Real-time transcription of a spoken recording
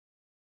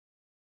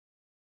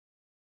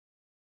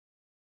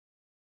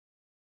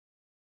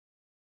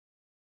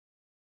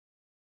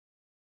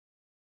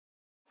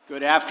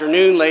Good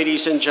afternoon,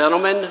 ladies and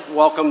gentlemen.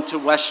 Welcome to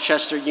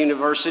Westchester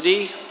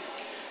University.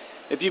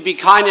 If you'd be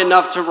kind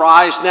enough to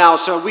rise now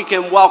so we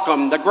can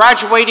welcome the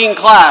graduating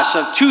class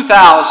of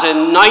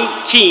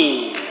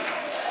 2019.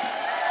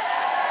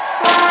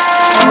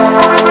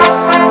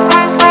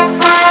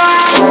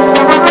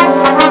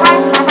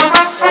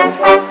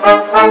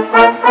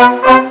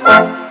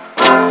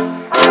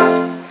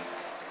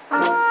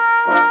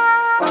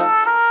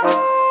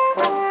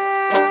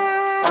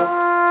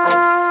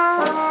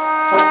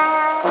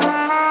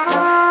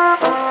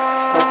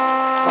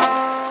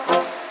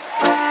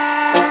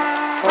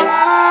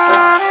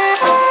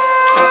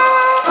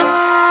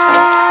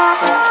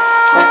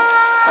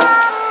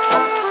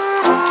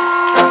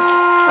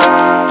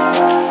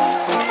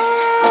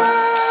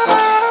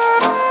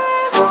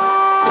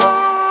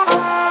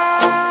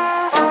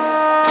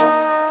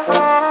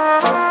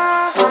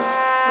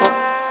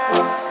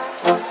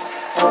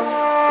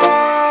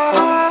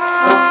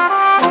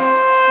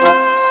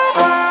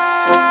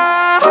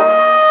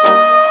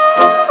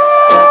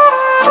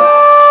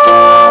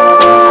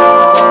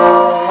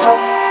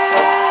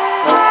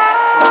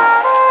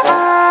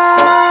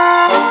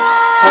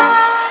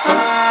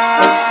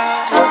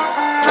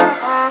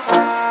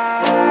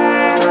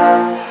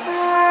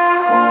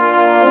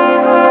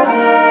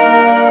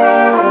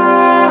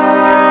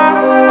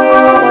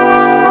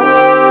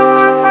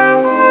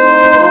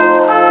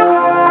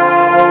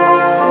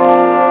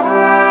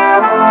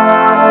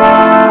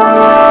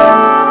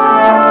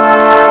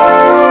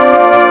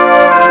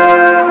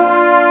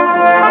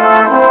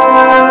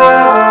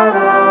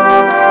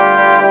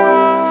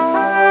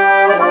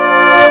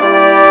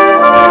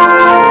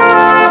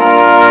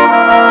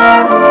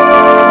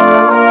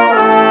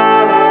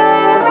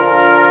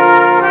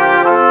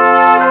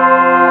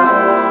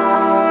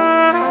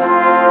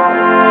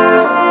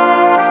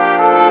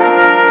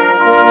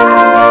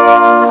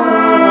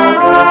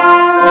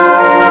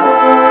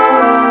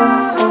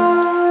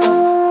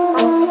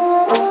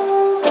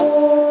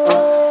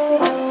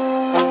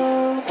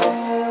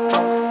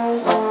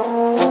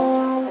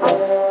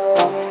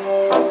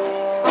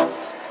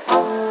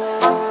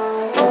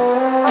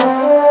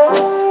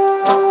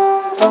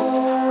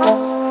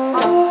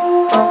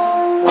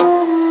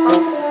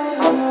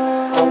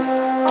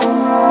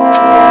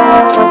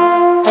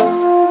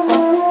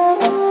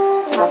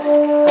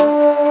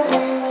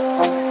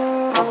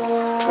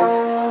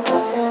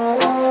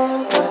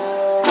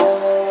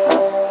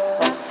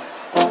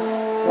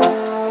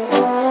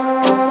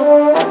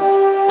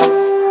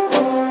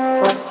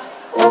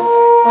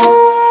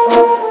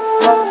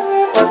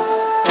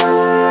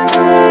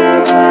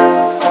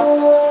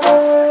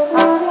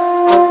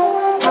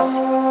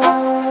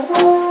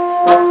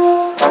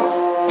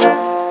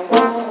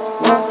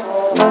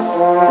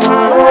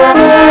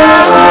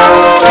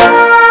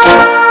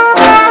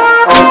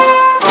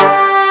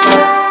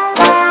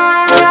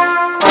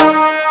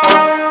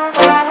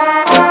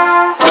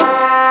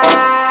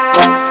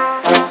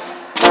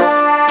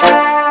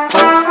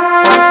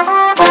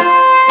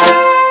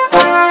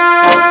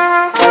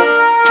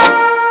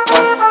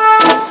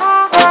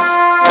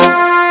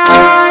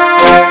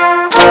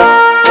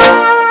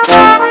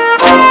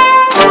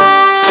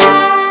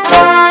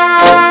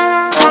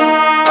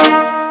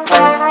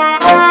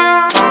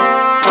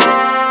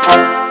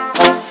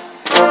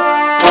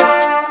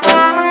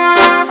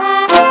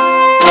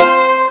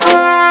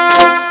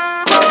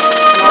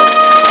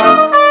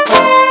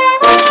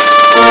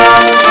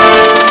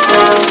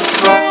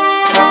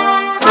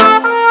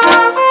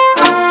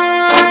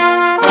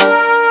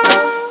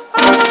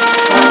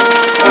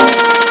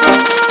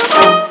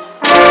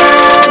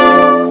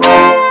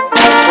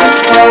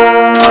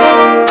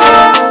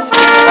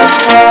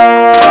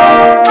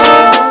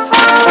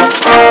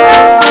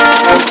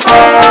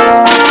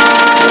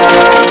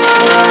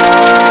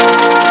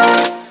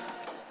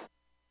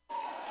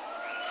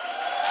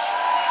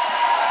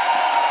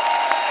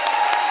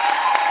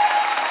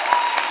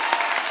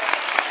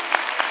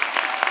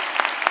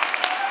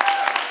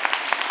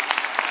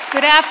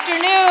 Good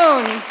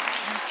afternoon.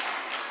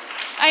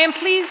 I am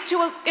pleased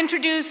to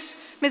introduce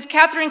Ms.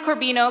 Catherine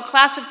Corbino,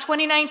 class of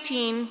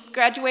 2019,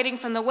 graduating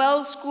from the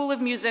Wells School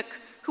of Music,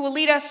 who will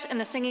lead us in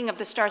the singing of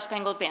the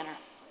Star-Spangled Banner.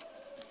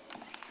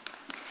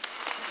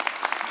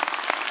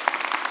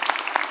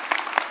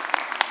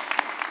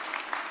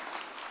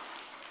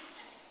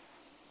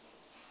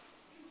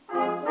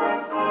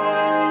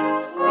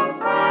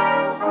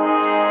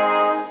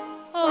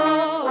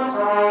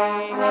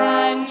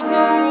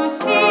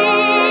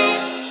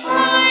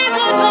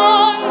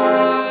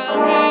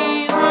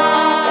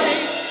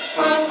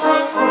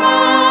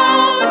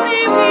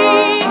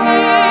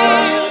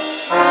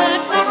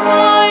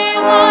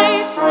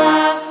 Twilight's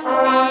last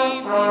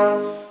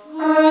gleaming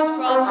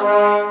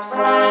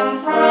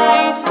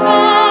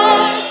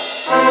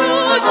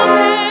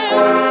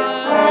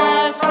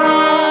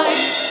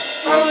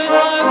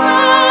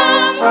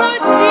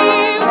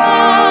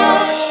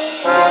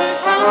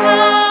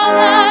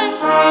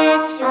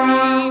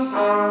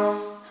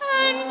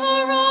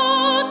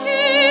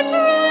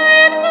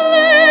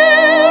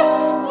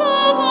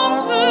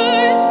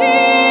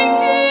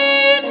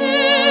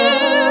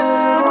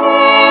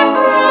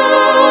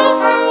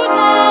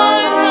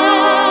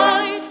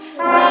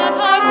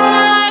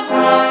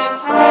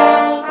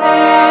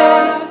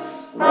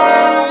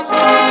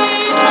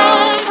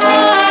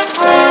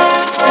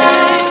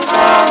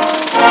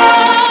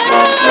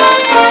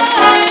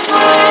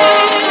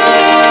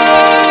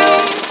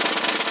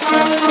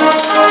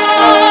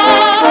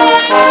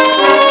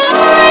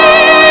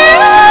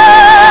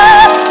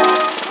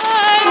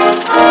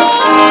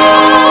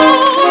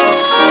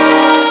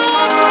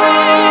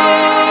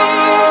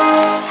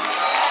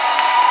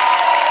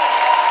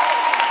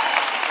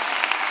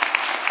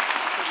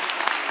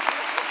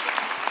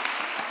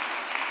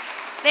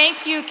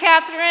Thank you,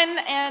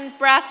 Catherine and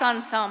Brass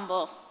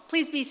Ensemble.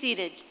 Please be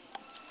seated.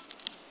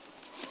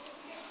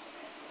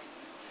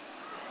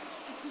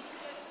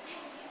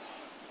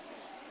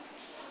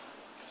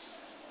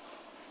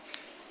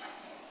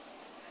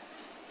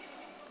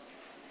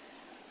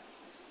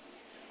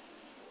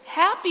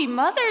 Happy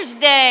Mother's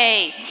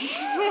Day!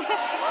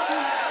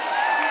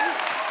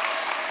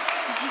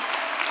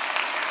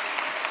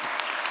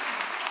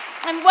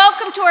 And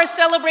welcome to our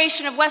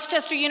celebration of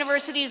Westchester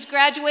University's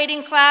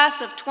graduating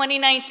class of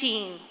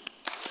 2019.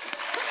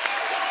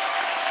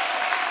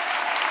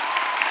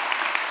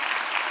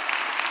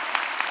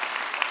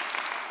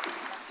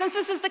 Since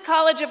this is the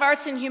College of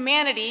Arts and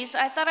Humanities,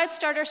 I thought I'd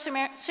start our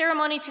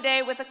ceremony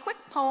today with a quick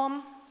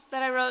poem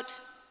that I wrote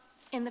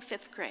in the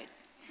 5th grade.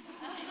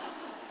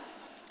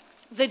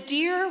 The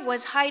deer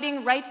was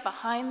hiding right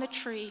behind the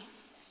tree.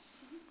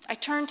 I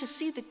turned to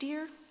see the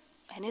deer,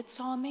 and it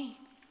saw me.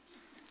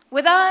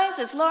 With eyes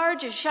as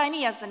large and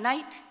shiny as the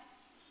night,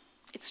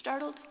 it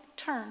startled,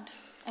 turned,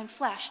 and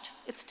flashed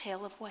its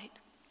tail of white.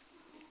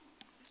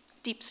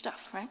 Deep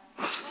stuff, right?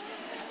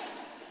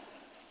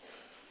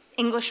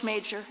 English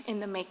major in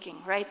the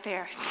making, right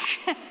there.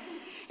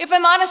 If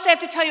I'm honest, I have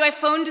to tell you, I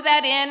phoned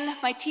that in.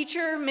 My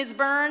teacher, Ms.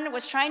 Byrne,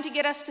 was trying to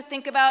get us to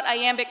think about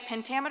iambic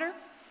pentameter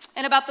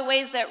and about the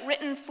ways that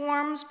written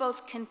forms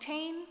both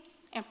contain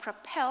and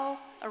propel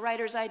a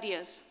writer's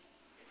ideas.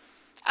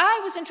 I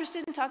was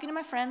interested in talking to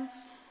my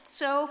friends,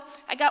 so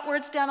I got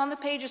words down on the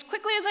page as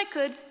quickly as I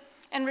could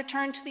and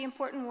returned to the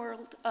important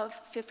world of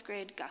 5th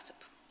grade gossip.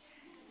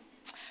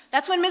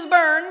 That's when Ms.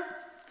 Byrne,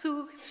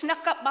 who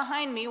snuck up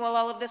behind me while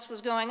all of this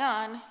was going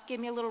on, gave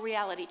me a little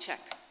reality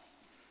check.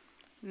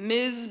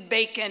 Ms.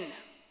 Bacon,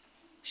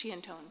 she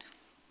intoned,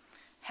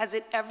 has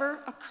it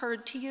ever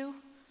occurred to you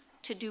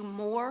to do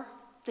more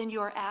than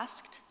you're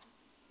asked?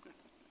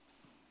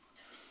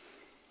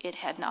 It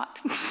had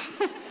not.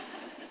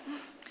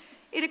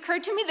 It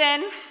occurred to me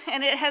then,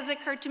 and it has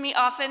occurred to me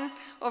often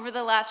over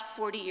the last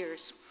 40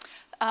 years.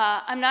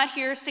 I'm not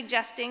here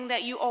suggesting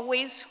that you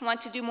always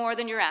want to do more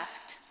than you're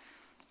asked,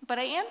 but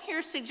I am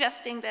here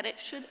suggesting that it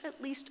should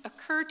at least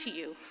occur to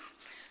you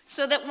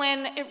so that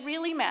when it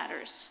really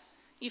matters,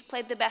 you've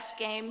played the best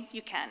game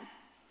you can.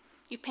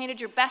 You've painted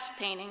your best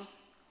painting,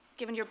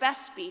 given your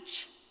best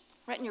speech,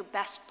 written your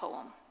best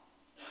poem.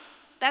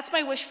 That's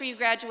my wish for you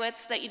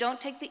graduates, that you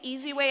don't take the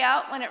easy way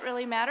out when it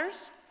really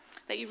matters,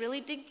 that you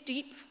really dig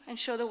deep and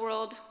show the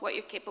world what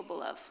you're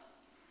capable of.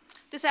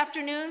 This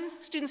afternoon,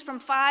 students from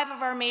 5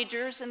 of our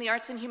majors in the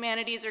arts and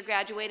humanities are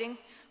graduating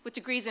with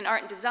degrees in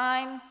art and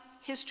design,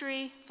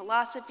 history,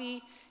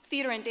 philosophy,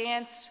 theater and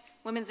dance,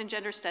 women's and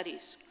gender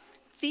studies.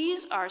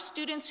 These are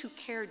students who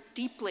care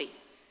deeply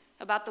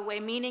about the way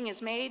meaning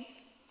is made,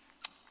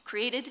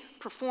 created,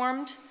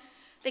 performed.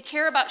 They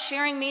care about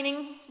sharing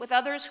meaning with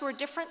others who are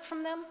different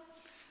from them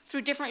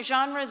through different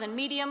genres and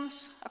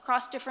mediums,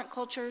 across different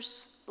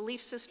cultures,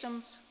 belief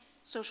systems,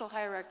 social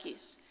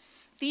hierarchies.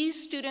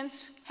 These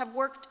students have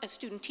worked as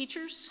student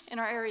teachers in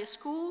our area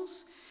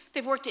schools.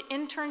 They've worked at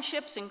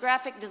internships in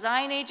graphic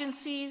design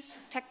agencies,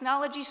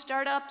 technology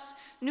startups,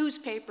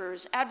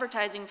 newspapers,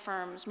 advertising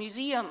firms,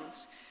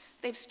 museums.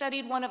 They've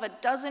studied one of a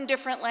dozen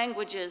different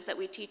languages that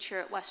we teach here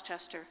at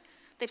Westchester.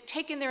 They've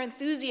taken their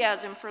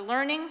enthusiasm for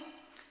learning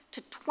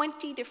to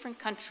 20 different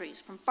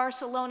countries, from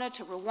Barcelona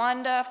to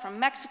Rwanda, from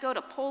Mexico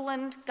to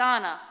Poland,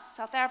 Ghana,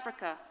 South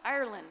Africa,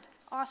 Ireland,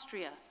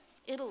 Austria,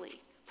 Italy,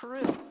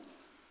 Peru.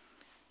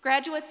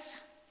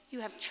 Graduates, you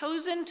have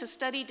chosen to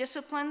study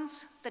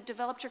disciplines that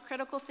developed your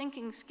critical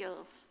thinking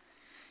skills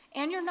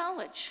and your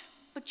knowledge,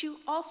 but you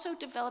also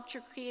developed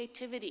your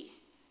creativity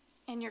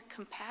and your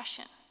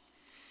compassion.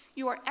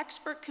 You are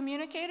expert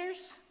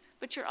communicators,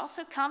 but you're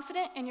also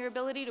confident in your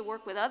ability to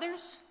work with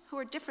others who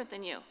are different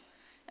than you.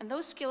 And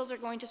those skills are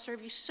going to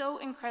serve you so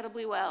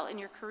incredibly well in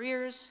your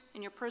careers,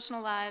 in your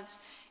personal lives,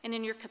 and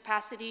in your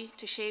capacity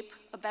to shape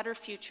a better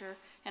future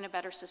and a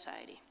better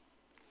society.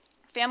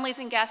 Families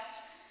and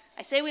guests,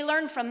 I say we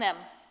learn from them.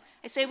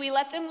 I say we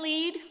let them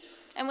lead,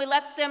 and we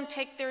let them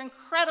take their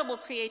incredible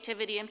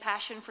creativity and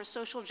passion for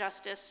social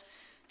justice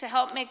to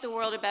help make the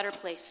world a better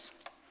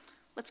place.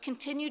 Let's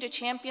continue to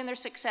champion their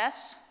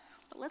success,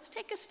 but let's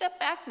take a step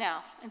back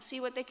now and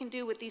see what they can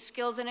do with these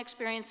skills and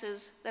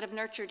experiences that have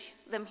nurtured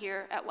them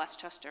here at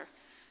Westchester.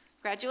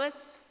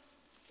 Graduates,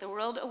 the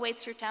world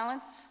awaits your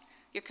talents.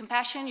 Your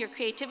compassion, your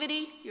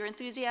creativity, your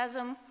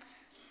enthusiasm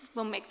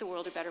will make the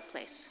world a better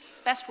place.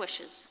 Best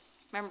wishes,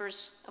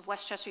 members of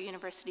Westchester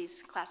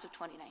University's class of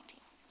 2019.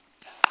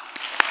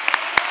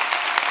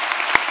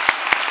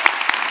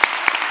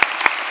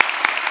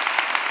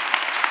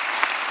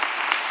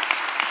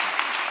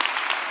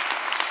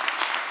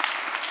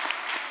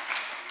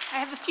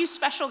 I have a few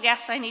special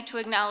guests I need to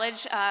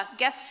acknowledge.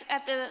 Guests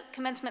at the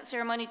commencement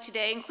ceremony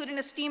today include an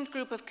esteemed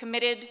group of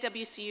committed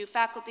WCU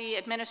faculty,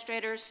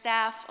 administrators,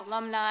 staff,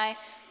 alumni,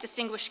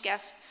 distinguished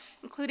guests,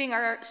 including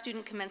our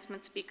student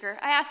commencement speaker.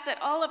 I ask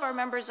that all of our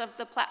members of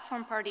the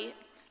platform party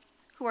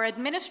who are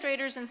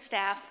administrators and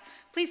staff,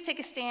 please take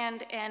a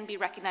stand and be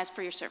recognized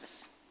for your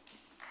service.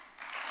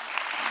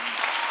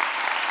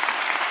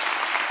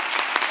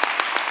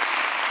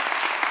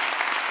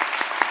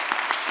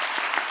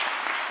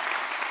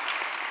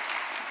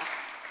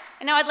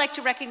 And now I'd like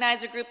to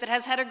recognize a group that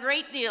has had a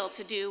great deal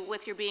to do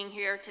with your being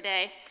here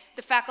today,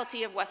 the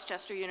faculty of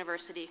Westchester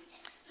University.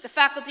 The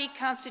faculty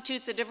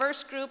constitutes a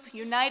diverse group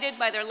united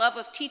by their love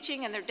of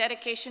teaching and their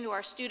dedication to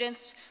our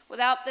students.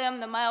 Without them,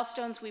 the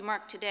milestones we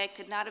mark today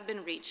could not have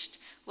been reached.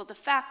 Will the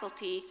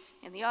faculty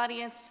in the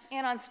audience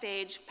and on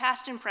stage,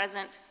 past and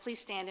present, please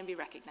stand and be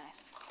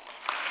recognized.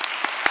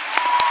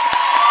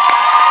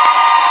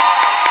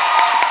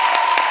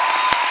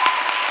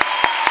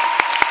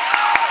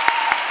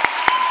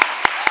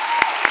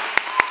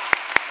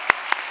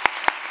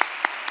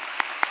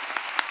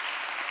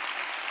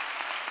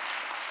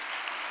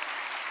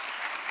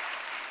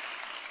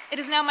 It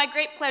is now my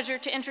great pleasure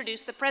to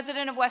introduce the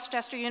President of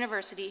Westchester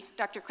University,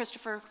 Dr.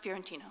 Christopher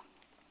Fiorentino.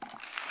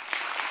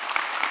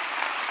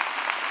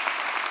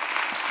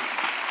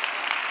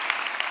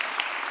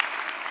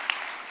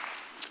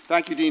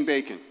 Thank you, Dean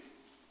Bacon.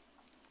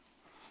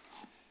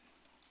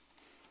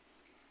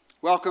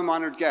 Welcome,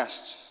 honored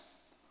guests,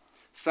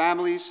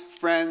 families,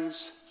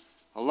 friends,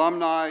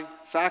 alumni,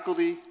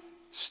 faculty,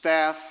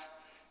 staff,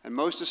 and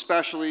most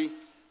especially,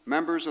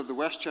 members of the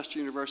Westchester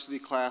University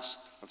class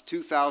of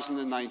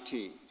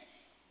 2019.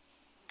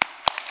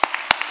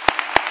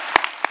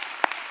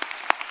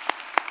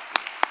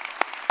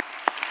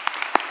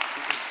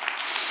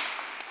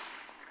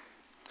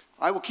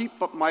 I will keep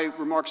my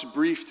remarks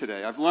brief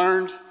today. I've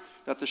learned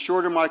that the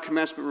shorter my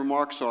commencement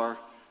remarks are,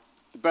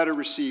 the better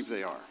received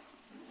they are.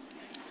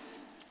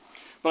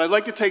 But I'd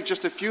like to take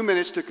just a few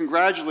minutes to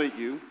congratulate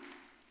you.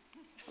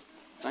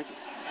 Thank you.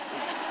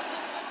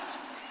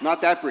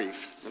 Not that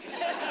brief.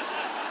 Okay.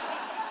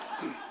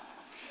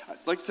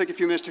 I'd like to take a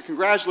few minutes to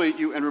congratulate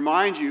you and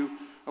remind you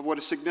of what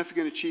a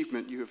significant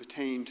achievement you have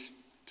attained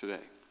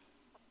today.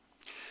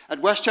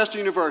 At Westchester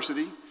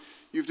University,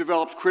 you've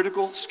developed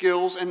critical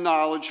skills and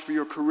knowledge for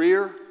your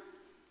career,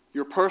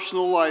 your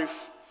personal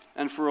life,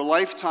 and for a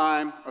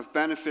lifetime of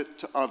benefit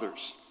to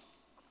others.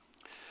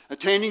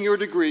 Attaining your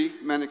degree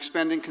meant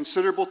expending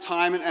considerable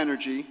time and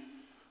energy,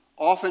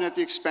 often at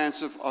the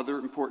expense of other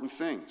important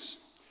things.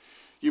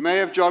 You may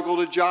have juggled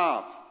a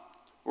job,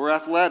 or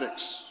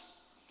athletics,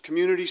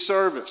 community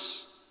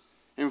service,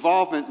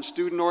 involvement in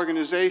student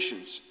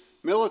organizations,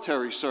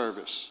 military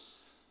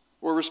service,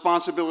 or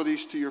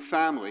responsibilities to your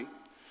family,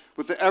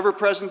 with the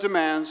ever-present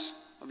demands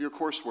of your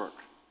coursework.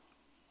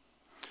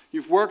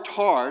 You've worked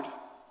hard,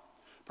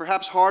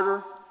 perhaps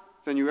harder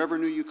than you ever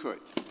knew you could.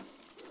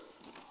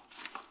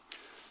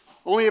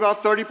 Only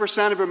about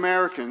 30% of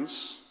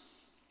Americans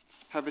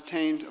have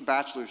attained a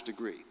bachelor's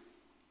degree.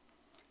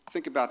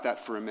 Think about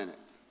that for a minute.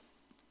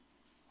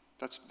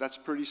 That's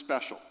pretty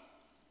special.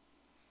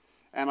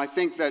 And I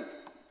think that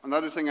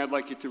another thing I'd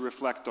like you to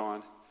reflect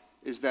on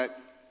is that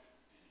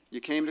you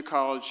came to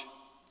college,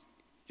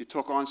 you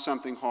took on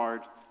something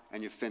hard,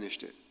 and you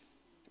finished it.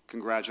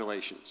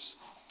 Congratulations.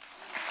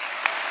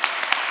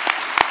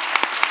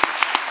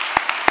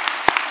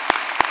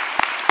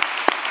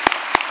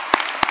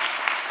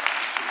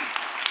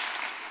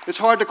 It's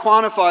hard to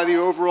quantify the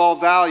overall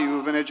value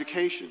of an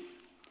education.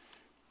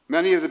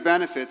 Many of the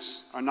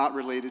benefits are not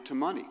related to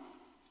money.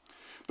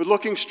 But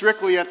looking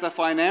strictly at the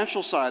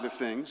financial side of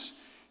things,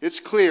 it's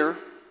clear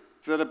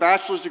that a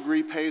bachelor's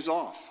degree pays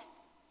off.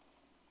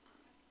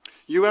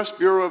 U.S.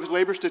 Bureau of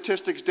Labor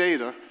Statistics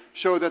data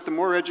show that the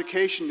more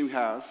education you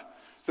have,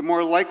 the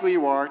more likely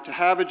you are to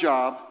have a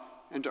job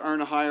and to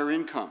earn a higher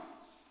income.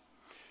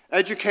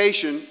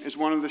 Education is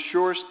one of the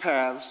surest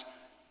paths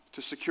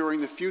to securing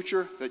the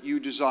future that you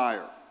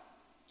desire.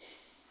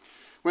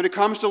 When it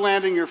comes to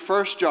landing your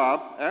first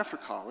job after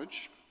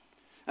college,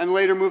 and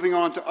later moving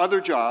on to other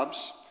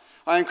jobs,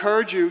 I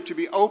encourage you to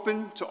be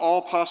open to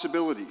all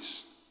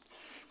possibilities.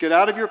 Get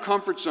out of your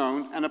comfort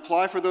zone and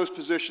apply for those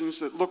positions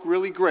that look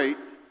really great,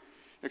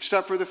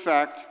 except for the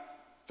fact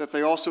that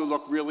they also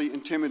look really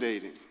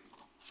intimidating.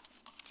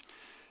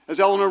 As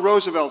Eleanor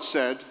Roosevelt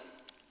said,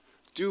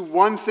 do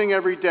one thing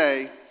every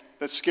day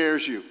that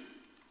scares you.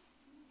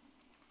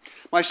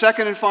 My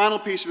second and final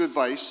piece of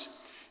advice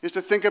is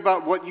to think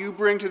about what you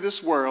bring to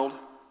this world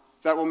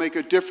that will make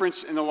a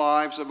difference in the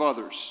lives of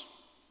others.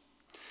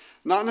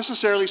 Not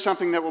necessarily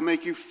something that will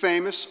make you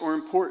famous or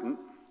important,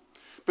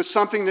 but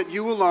something that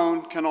you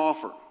alone can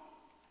offer.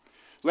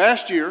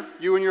 Last year,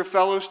 you and your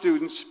fellow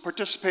students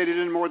participated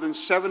in more than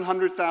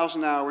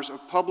 700,000 hours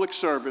of public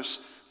service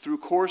through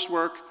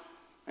coursework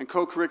and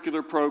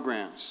co-curricular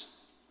programs.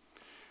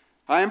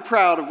 I am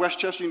proud of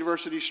Westchester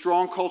University's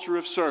strong culture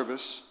of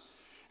service,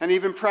 and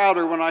even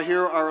prouder when I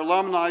hear our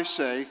alumni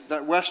say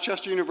that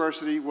Westchester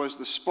University was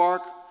the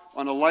spark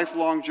on a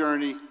lifelong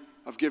journey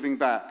of giving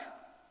back.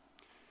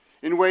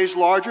 In ways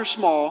large or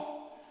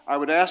small, I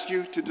would ask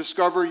you to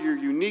discover your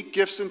unique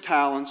gifts and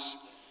talents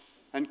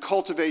and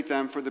cultivate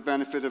them for the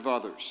benefit of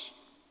others.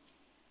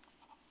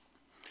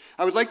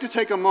 I would like to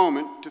take a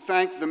moment to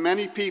thank the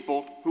many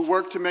people who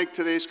worked to make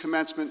today's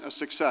commencement a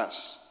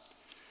success.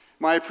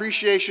 My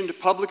appreciation to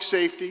public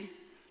safety,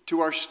 to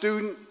our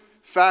student,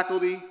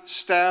 faculty,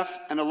 staff,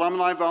 and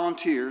alumni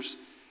volunteers,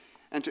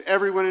 and to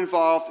everyone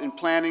involved in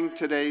planning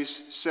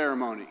today's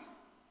ceremony.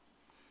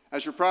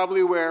 As you're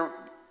probably aware,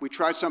 we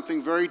tried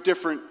something very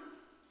different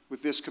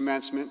with this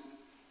commencement.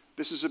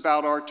 This is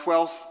about our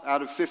 12th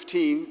out of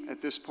 15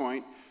 at this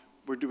point.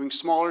 We're doing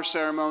smaller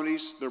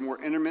ceremonies. They're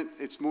more intimate.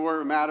 It's more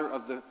a matter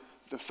of the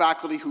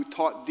faculty who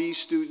taught these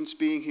students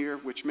being here,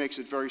 which makes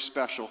it very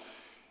special.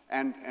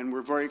 And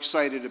we're very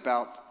excited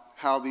about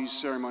how these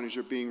ceremonies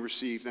are being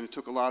received, and it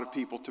took a lot of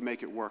people to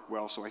make it work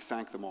well, so I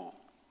thank them all.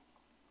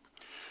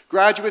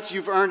 Graduates,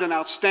 you've earned an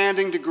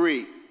outstanding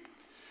degree.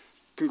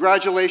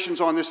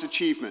 Congratulations on this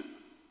achievement.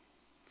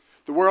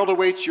 The world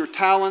awaits your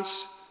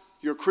talents,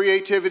 your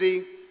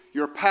creativity,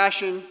 your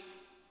passion,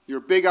 your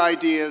big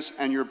ideas,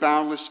 and your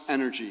boundless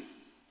energy.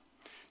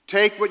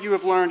 Take what you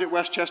have learned at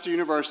West Chester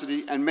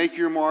University and make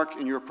your mark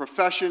in your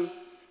profession,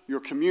 your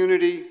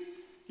community,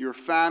 your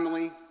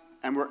family,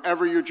 and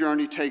wherever your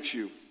journey takes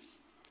you.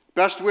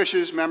 Best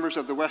wishes, members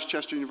of the West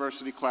Chester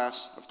University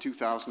class of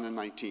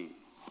 2019.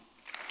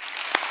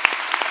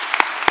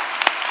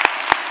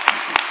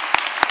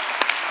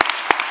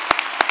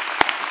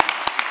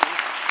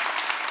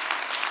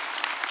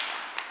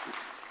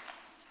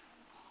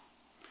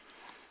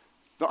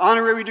 The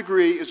honorary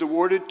degree is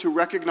awarded to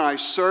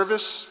recognize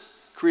service,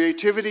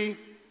 creativity,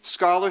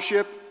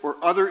 scholarship, or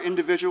other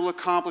individual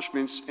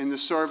accomplishments in the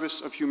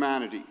service of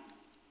humanity.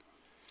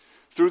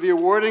 Through the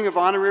awarding of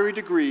honorary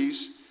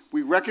degrees,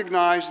 we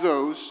recognize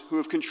those who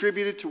have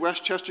contributed to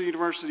West Chester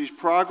University's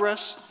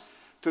progress,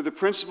 to the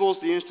principles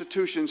the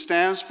institution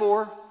stands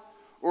for,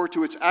 or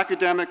to its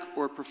academic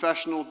or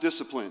professional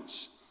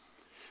disciplines.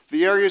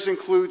 The areas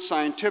include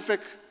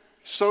scientific,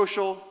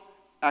 social,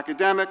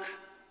 academic,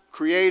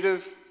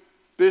 creative,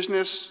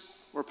 business,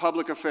 or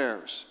public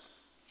affairs.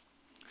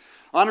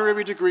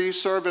 Honorary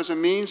degrees serve as a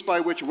means by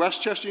which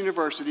West Chester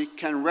University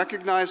can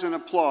recognize and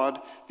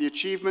applaud the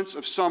achievements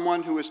of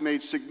someone who has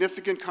made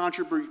significant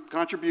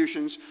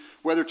contributions,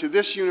 whether to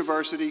this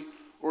university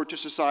or to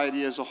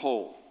society as a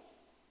whole.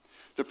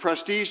 The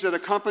prestige that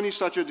accompanies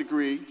such a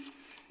degree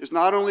is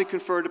not only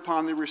conferred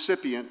upon the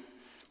recipient,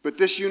 but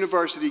this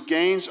university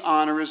gains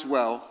honor as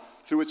well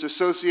through its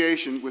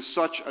association with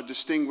such a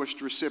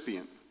distinguished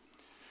recipient.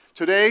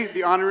 Today,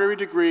 the honorary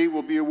degree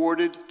will be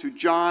awarded to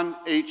John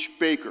H.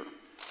 Baker.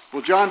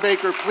 Will John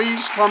Baker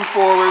please come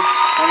forward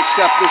and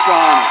accept this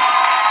honor?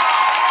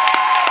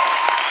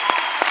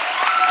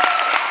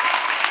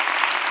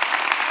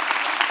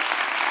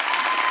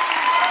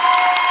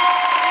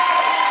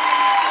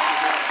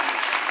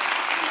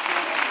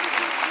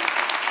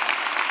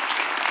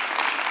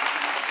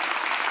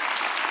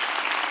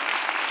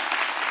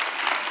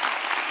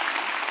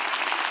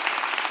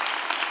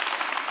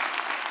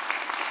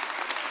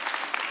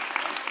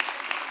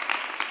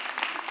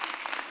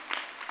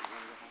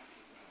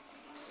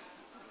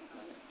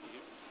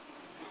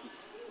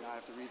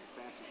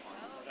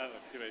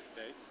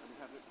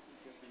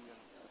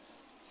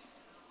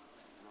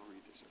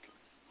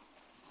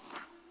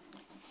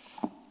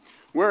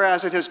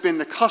 Whereas it has been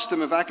the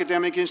custom of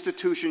academic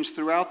institutions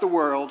throughout the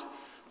world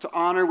to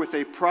honor with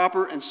a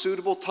proper and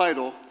suitable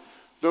title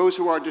those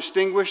who are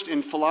distinguished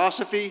in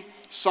philosophy,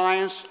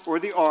 science, or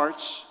the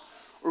arts,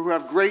 or who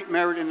have great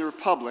merit in the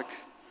Republic,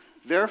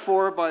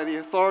 therefore, by the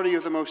authority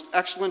of the most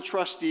excellent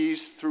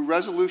trustees, through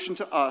resolution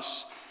to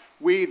us,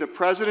 we, the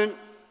President,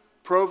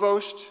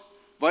 Provost,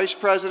 Vice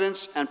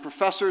Presidents, and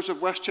Professors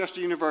of West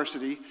Chester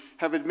University,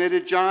 have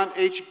admitted John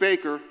H.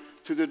 Baker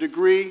to the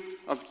degree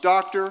of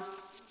Doctor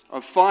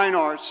of Fine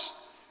Arts,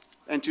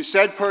 and to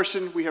said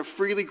person we have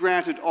freely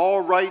granted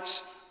all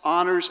rights,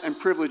 honors, and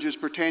privileges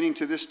pertaining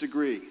to this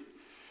degree.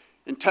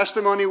 In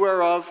testimony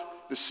whereof,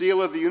 the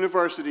seal of the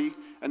university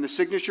and the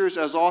signatures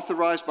as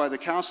authorized by the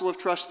Council of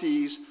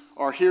Trustees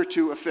are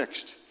hereto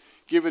affixed,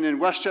 given in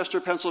West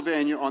Chester,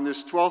 Pennsylvania on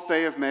this 12th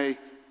day of May,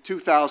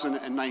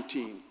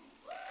 2019.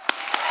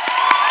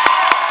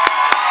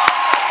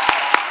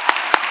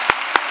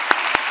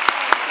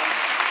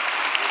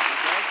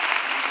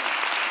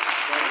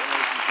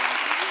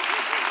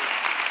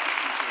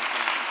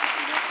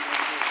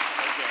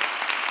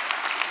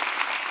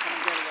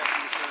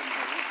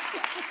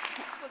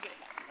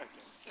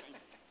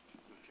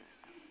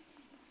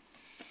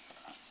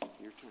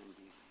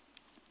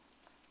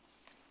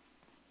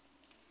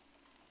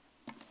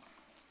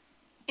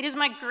 It is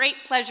my great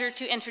pleasure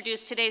to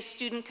introduce today's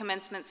student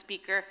commencement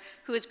speaker,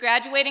 who is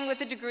graduating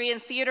with a degree in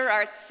theater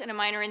arts and a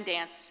minor in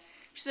dance.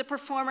 She's a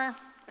performer,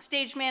 a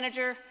stage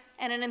manager,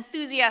 and an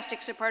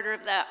enthusiastic supporter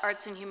of the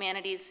arts and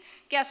humanities.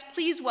 Guests,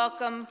 please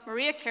welcome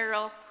Maria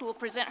Carroll, who will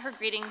present her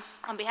greetings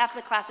on behalf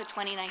of the class of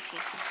 2019.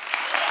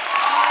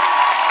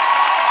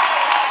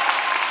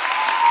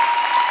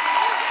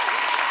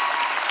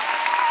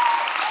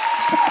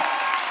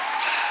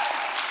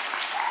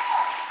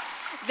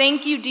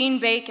 Thank you, Dean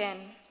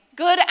Bacon.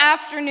 Good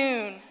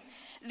afternoon.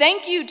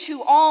 Thank you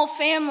to all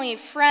family,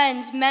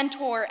 friends,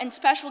 mentor, and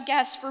special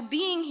guests for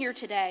being here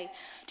today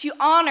to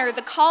honor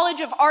the College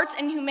of Arts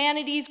and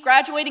Humanities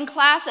graduating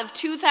class of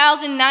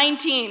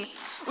 2019.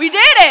 We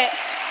did it!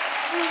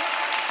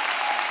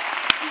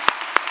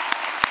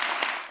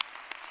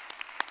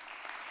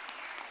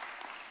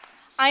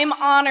 I am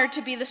honored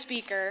to be the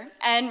speaker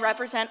and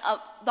represent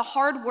the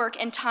hard work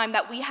and time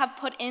that we have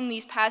put in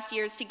these past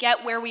years to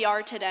get where we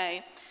are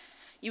today.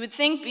 You would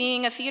think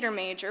being a theater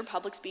major,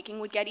 public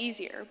speaking would get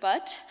easier,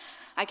 but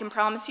I can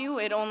promise you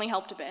it only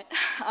helped a bit.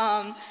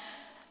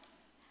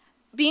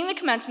 Being the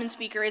commencement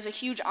speaker is a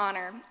huge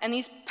honor, and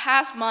these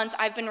past months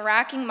I've been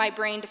racking my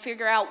brain to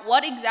figure out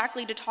what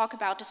exactly to talk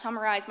about to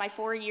summarize my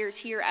 4 years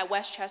here at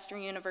West Chester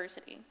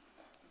University.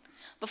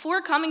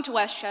 Before coming to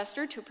West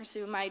Chester to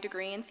pursue my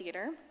degree in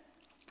theater,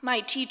 my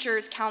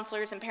teachers,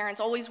 counselors, and parents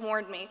always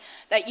warned me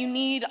that you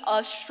need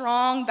a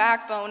strong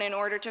backbone in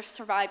order to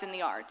survive in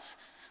the arts,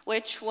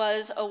 which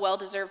was a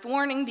well-deserved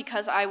warning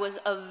because I was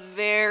a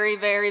very,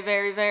 very,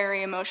 very,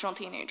 very emotional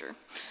teenager.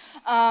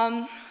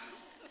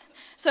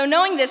 So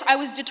knowing this, I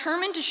was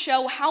determined to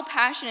show how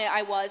passionate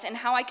I was and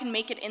how I could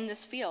make it in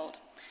this field.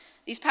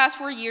 These past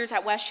 4 years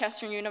at West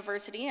Chester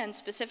University, and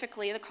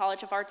specifically the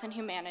College of Arts and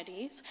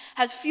Humanities,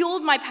 has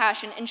fueled my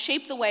passion and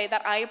shaped the way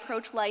that I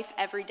approach life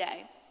every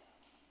day.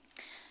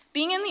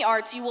 Being in the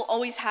arts, you will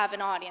always have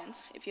an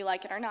audience, if you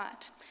like it or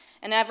not.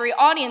 And every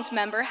audience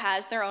member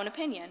has their own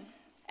opinion.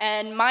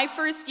 And my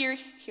first year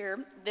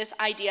here, this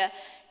idea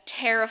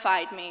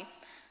terrified me.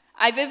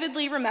 I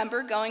vividly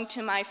remember going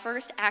to my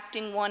first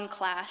Acting 1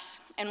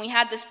 class, and we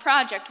had this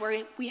project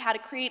where we had to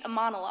create a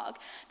monologue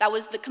that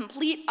was the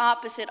complete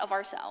opposite of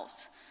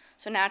ourselves.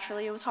 So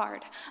naturally, it was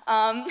hard.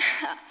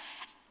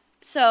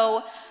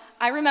 So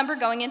I remember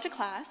going into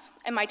class,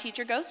 and my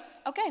teacher goes,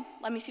 "Okay,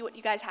 let me see what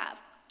you guys have."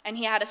 And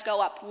he had us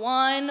go up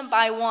one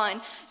by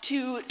one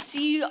to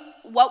see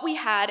what we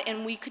had,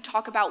 and we could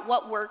talk about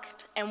what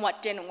worked and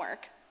what didn't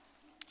work.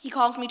 He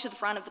calls me to the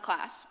front of the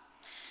class.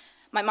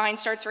 My mind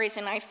starts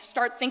racing, and I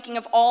start thinking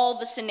of all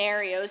the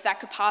scenarios that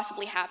could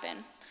possibly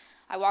happen.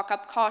 I walk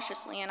up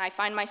cautiously, and I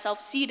find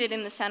myself seated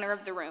in the center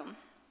of the room.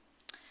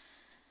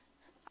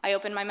 I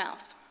open my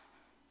mouth.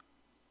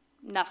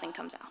 Nothing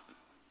comes out.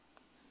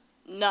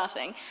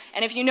 Nothing.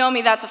 And if you know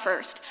me, that's a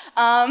first.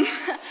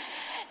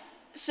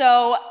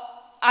 So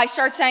I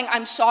start saying,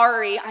 "I'm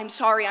sorry, I'm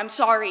sorry, I'm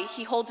sorry."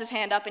 He holds his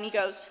hand up and he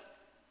goes,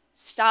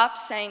 "Stop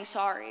saying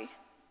sorry.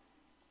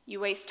 You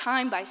waste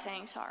time by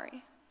saying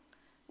sorry.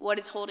 What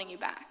is holding you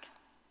back?"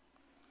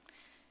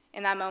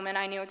 In that moment,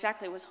 I knew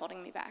exactly what was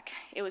holding me back.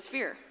 It was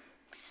fear.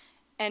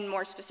 And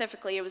more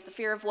specifically, it was the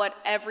fear of what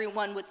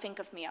everyone would think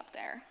of me up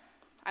there.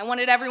 I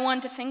wanted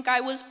everyone to think I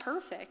was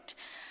perfect.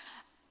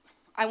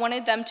 I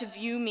wanted them to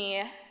view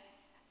me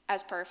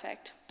as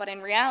perfect. But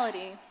in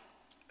reality,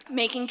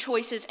 making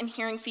choices and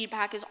hearing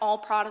feedback is all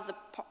part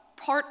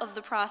of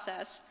the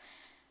process.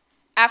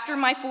 After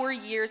my 4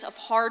 years of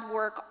hard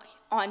work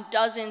on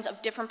dozens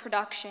of different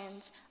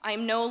productions, I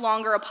am no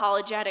longer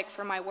apologetic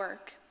for my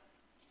work.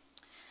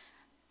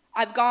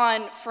 I've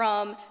gone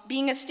from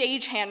being a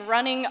stagehand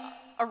running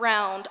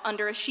around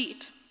under a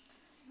sheet,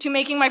 to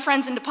making my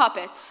friends into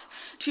puppets,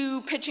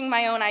 to pitching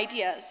my own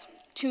ideas,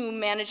 to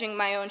managing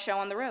my own show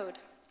on the road,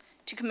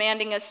 to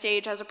commanding a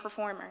stage as a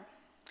performer,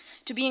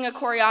 to being a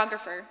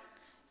choreographer,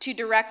 to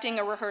directing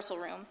a rehearsal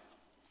room.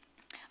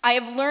 I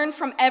have learned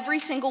from every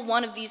single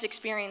one of these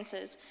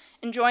experiences,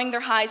 enjoying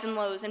their highs and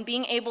lows, and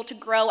being able to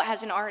grow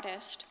as an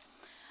artist.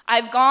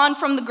 I've gone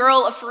from the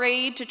girl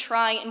afraid to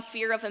try in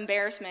fear of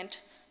embarrassment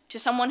to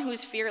someone who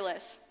is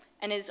fearless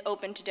and is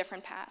open to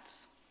different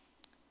paths.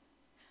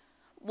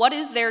 What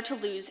is there to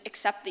lose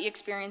except the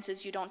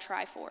experiences you don't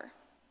try for?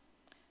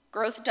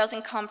 Growth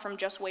doesn't come from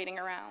just waiting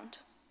around.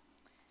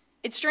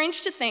 It's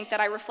strange to think that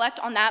I reflect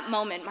on that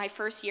moment my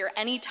first year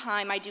any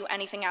time I do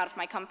anything out of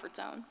my comfort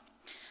zone.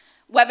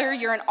 Whether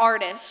you're an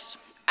artist,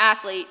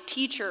 athlete,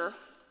 teacher,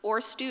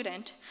 or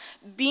student,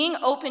 being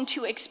open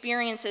to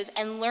experiences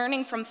and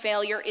learning from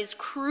failure is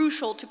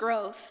crucial to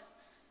growth.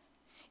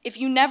 If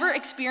you never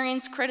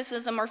experience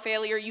criticism or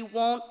failure, you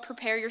won't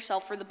prepare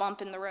yourself for the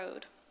bump in the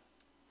road.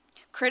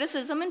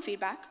 Criticism and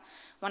feedback,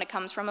 when it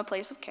comes from a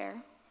place of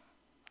care,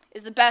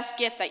 is the best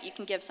gift that you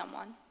can give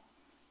someone.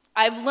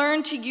 I've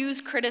learned to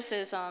use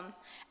criticism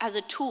as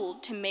a tool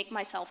to make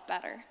myself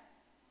better.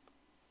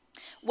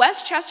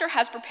 West Chester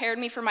has prepared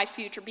me for my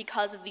future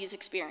because of these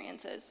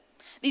experiences.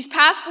 These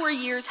past 4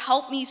 years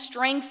helped me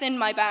strengthen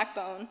my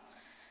backbone.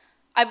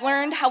 I've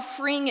learned how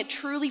freeing it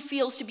truly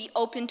feels to be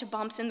open to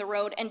bumps in the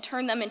road and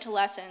turn them into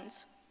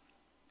lessons.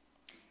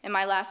 And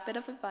my last bit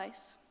of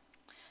advice: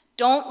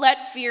 don't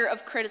let fear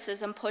of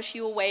criticism push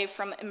you away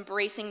from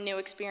embracing new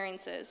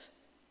experiences.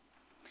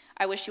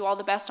 I wish you all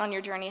the best on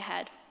your journey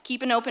ahead.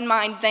 Keep an open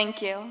mind.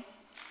 Thank you.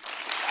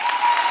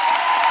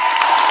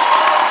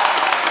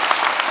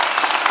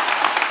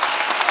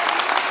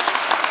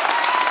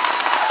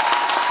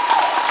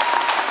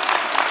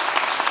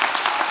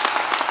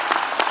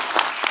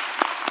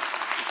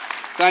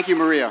 Thank you,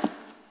 Maria.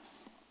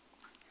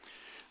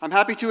 I'm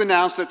happy to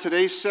announce that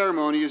today's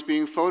ceremony is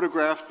being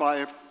photographed by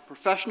a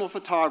professional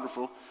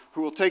photographer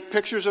who will take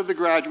pictures of the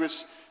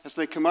graduates as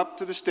they come up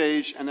to the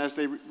stage and as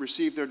they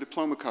receive their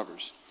diploma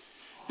covers.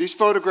 These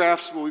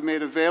photographs will be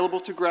made available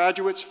to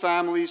graduates,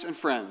 families, and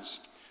friends.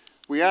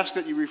 We ask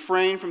that you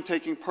refrain from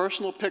taking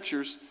personal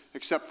pictures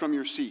except from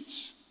your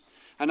seats.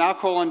 I now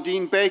call on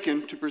Dean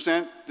Bacon to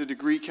present the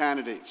degree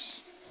candidates.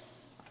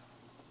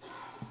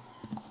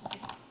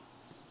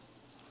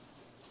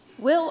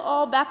 Will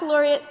all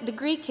baccalaureate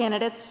degree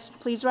candidates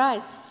please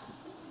rise?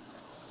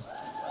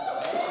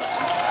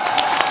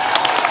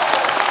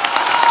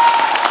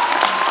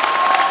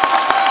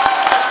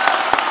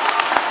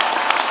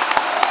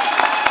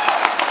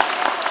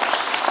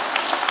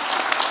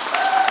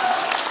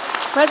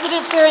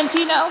 President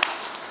Ferrantino,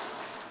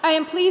 I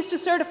am pleased to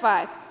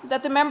certify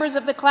that the members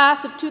of the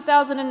class of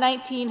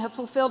 2019 have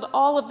fulfilled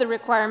all of the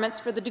requirements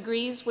for the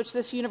degrees which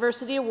this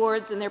university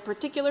awards in their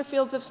particular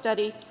fields of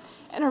study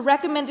and are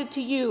recommended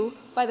to you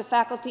by the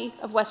faculty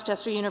of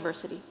Westchester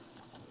University.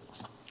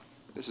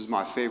 This is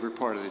my favorite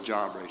part of the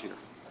job right here.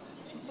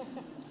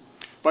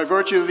 By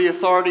virtue of the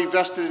authority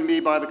vested in me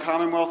by the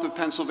Commonwealth of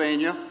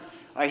Pennsylvania,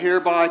 I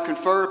hereby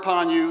confer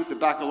upon you the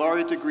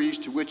baccalaureate degrees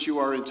to which you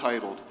are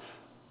entitled.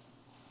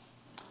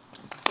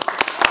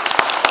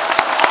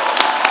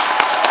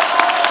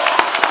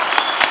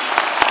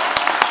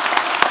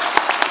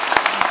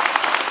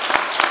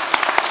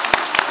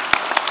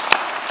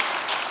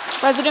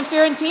 President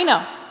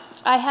Ferrantino,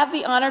 I have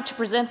the honor to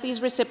present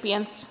these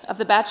recipients of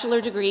the bachelor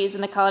degrees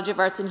in the College of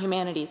Arts and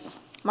Humanities.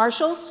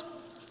 Marshals,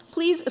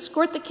 please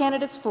escort the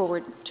candidates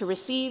forward to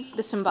receive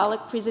the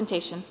symbolic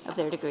presentation of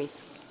their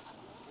degrees.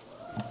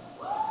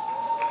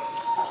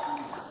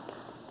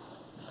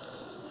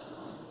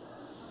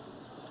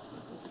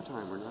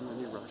 We're not in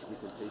any rush. We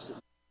can pace it.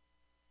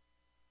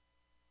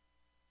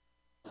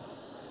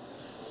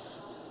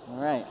 All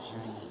right.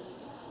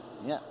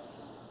 Yeah.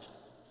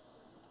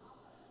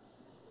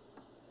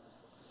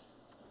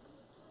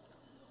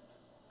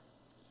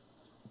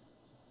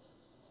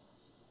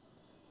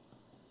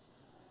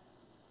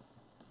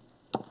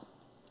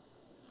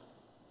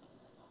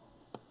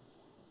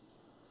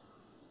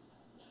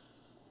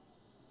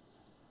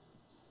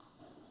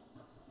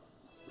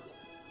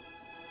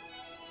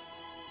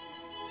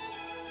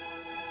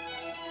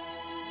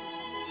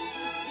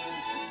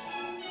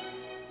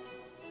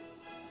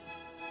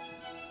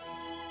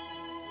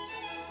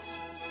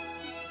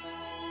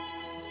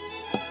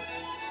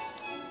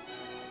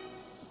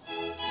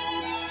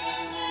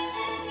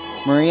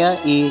 Maria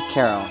E.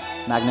 Carroll,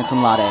 magna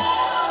cum laude.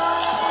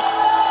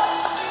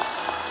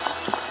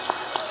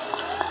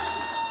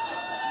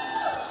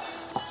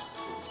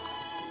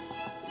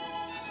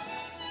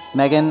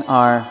 Megan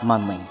R.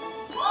 Munley.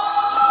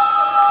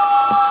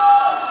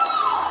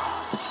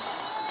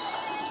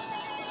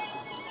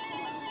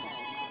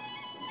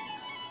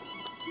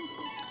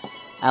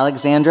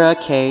 Alexandra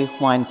K.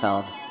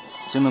 Weinfeld,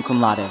 summa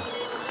cum laude.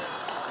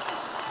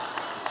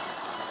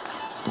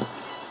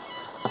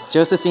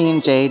 Josephine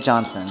J.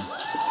 Johnson.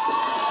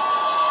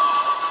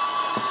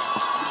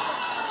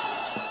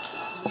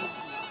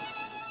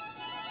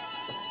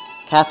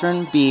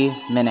 Catherine B.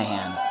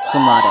 Minahan,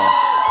 cum laude.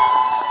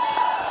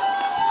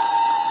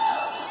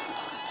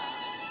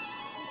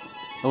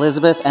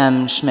 Elizabeth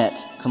M.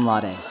 Schmidt, cum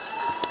laude.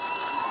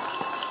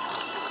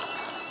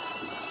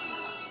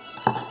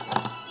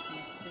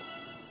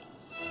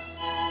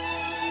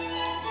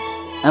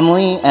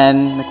 Emily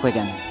N.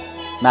 McQuiggan,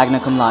 magna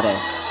cum laude.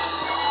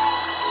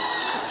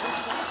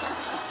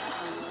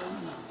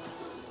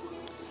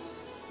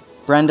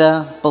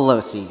 Brenda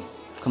Belosi,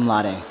 cum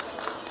laude.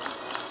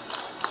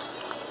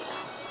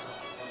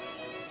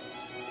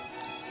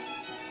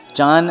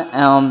 John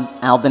Elm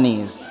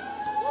Albanese.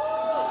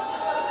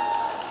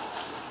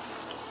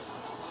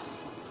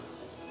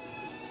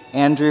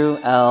 Andrew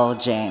L.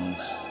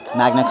 James,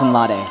 magna cum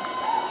laude.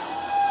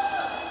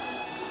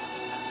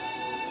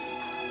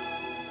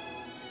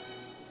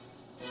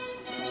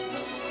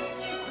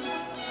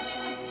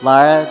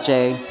 Lara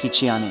J.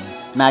 Picciani,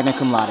 magna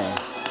cum laude.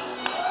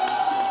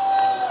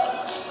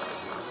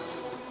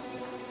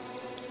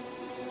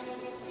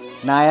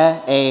 Naya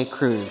A.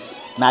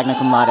 Cruz, magna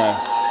cum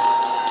laude.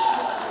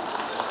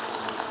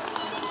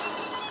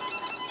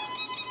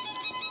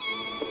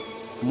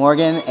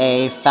 Morgan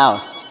A.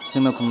 Faust,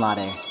 summa cum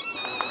laude.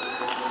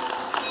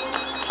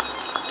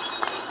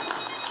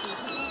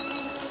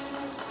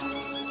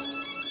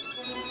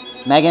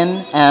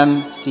 Megan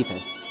M.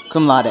 Cephas,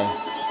 cum laude.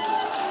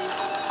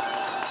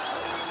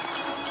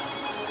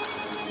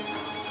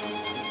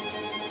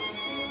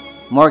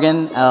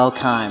 Morgan L.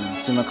 Kime,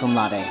 summa cum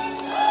laude.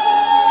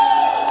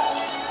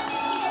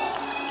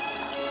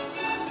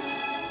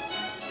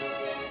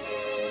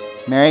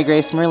 Mary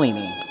Grace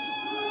Merlini.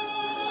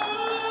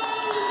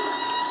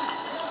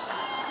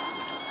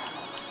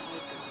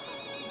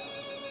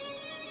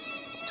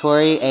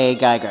 Tori A.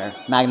 Geiger,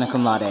 magna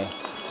cum laude.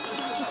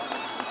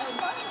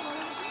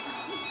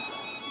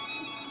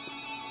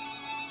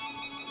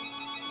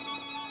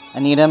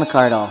 Anita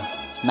McCardle,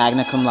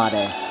 magna cum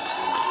laude.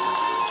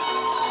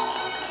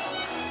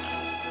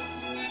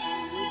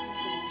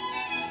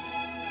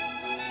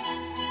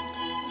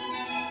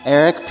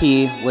 Eric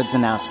P.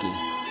 Woodzanowski.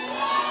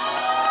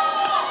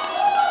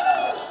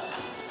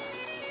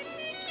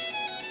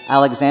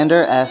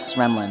 Alexander S.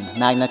 Remlin,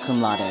 magna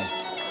cum laude.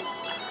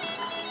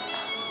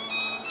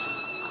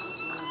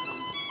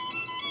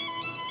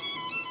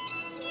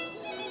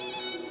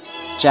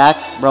 Jack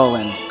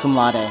Rowland, cum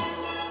laude.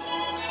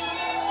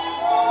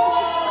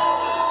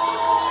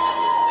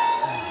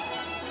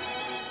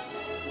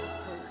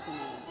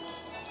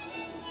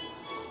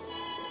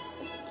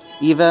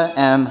 Eva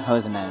M.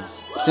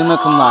 Josemes, summa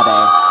cum laude.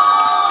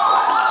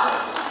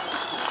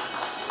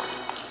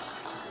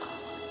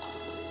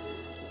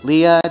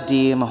 Leah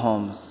D.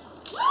 Mahomes.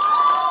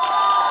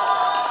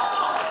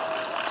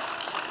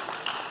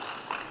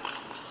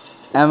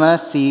 Emma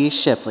C.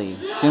 Shipley,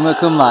 summa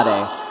cum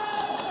laude.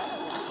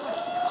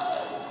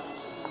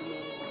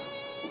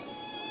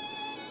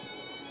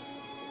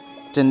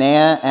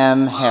 Danae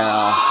M.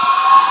 Harrell.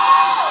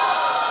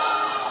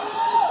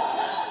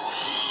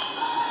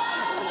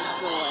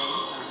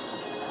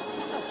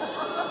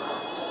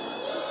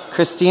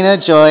 Christina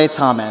Joy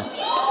Thomas.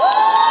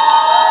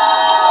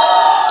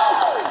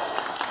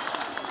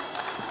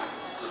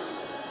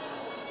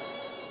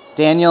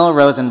 Daniel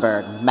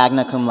Rosenberg,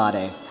 magna cum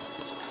laude.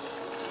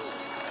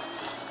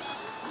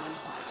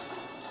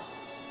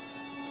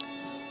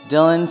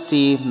 Dylan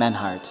C.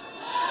 Menhart.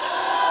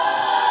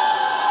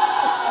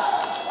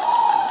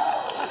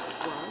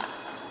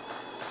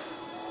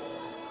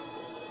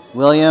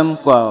 William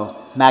Guo,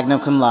 magna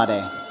cum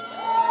laude.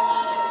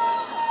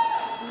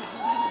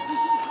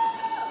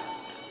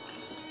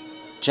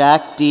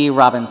 Jack D.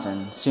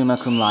 Robinson, summa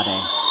cum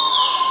laude.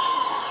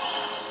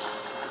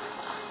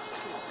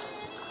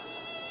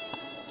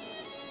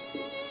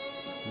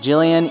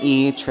 Jillian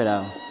E.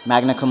 Trito,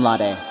 magna cum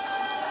laude.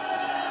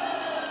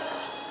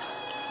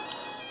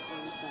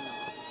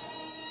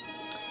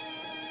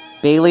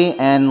 Bailey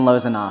N.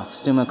 Lozanoff,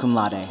 summa cum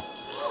laude.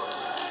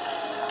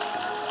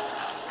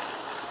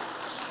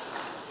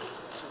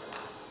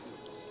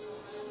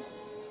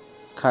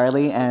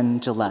 Carly N.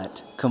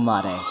 Gillette, cum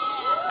laude.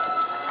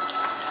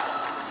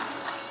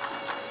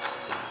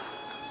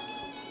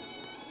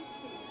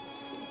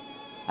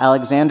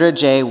 Alexandra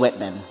J.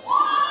 Whitman.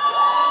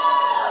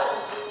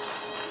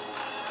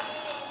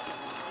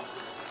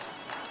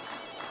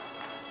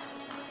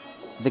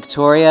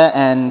 Victoria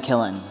N.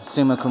 Killen,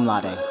 summa cum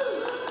laude.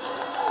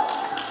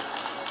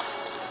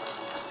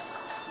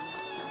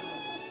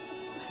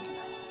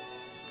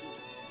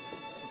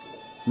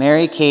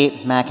 Mary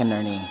Kate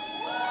McInerney.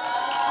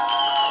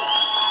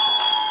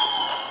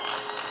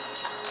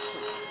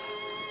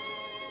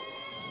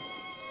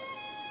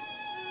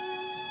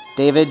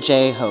 David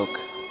J. Hoke.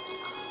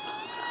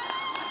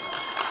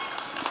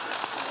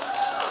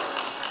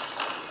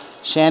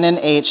 Shannon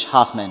H.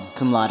 Hoffman,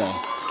 cum laude.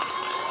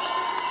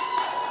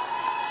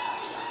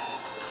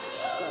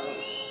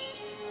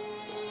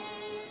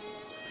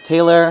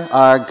 Taylor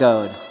R.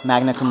 Goad,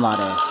 magna cum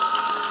laude.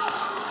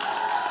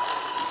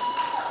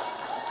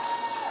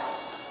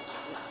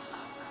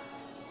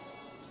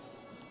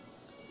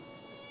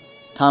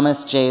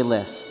 Thomas J.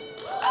 Liss.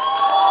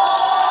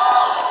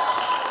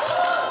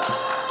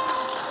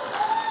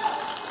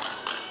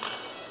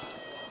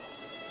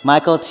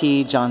 Michael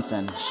T.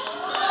 Johnson.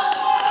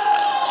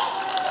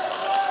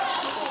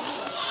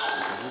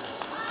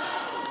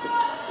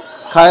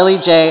 Carly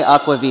J.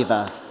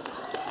 Aquaviva.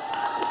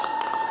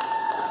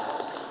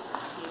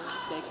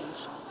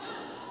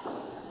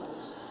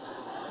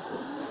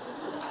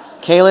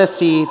 Kayla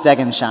C.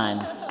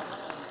 Degenshine.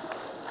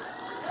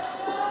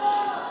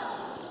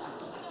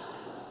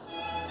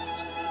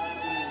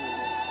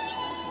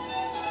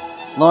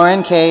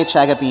 Lauren K.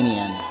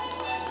 Chagabinian,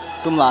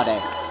 cum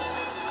laude.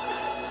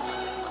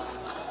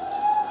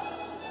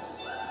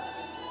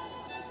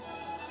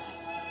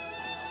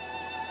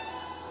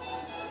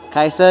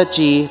 Kaisa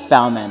G.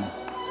 Bauman.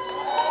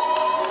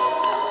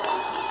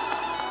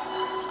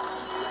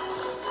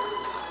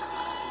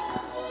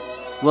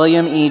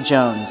 William E.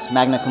 Jones,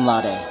 magna cum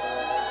laude.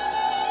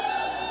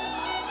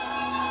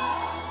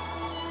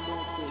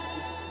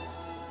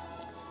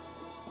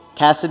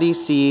 Cassidy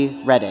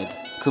C. Reddig,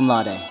 cum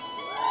laude.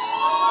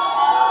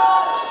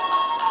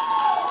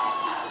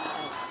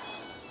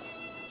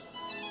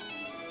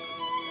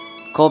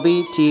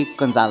 Colby T.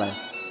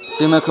 Gonzalez,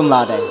 summa cum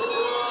laude.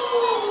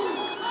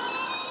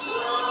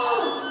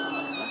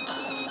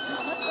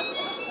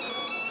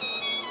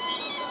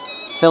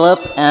 Philip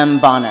M.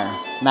 Bonner,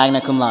 magna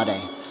cum laude.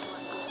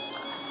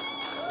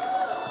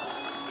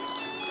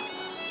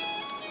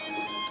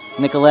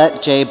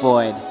 Nicolette J.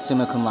 Boyd,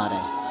 summa cum laude.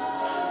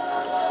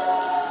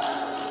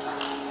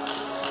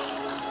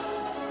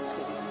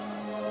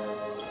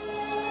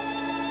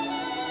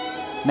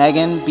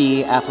 Megan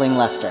B. Appling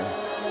Lester.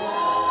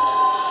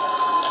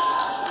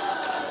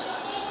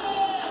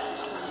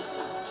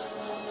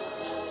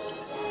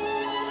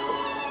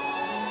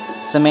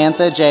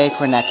 Samantha J.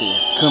 Kornecki,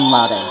 cum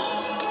laude.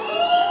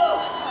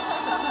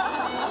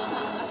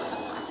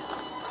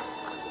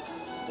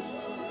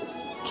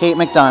 Kate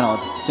McDonald,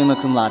 summa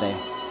cum laude.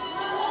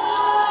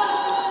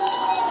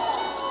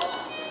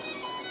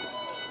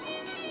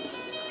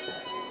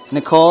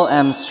 Nicole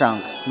M.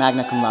 Strunk,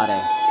 magna cum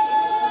laude.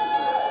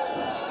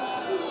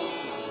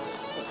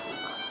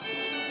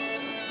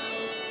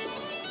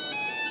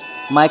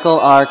 Michael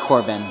R.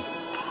 Corbin.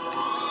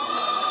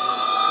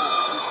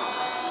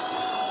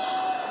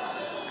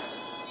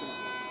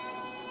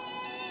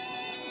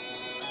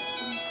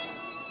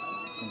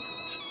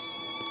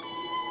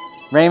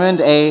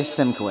 Raymond A.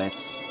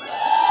 Simkowitz.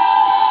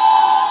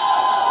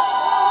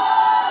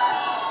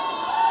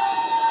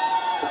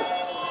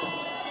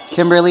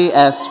 Kimberly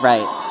S.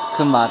 Wright,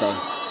 cum laude.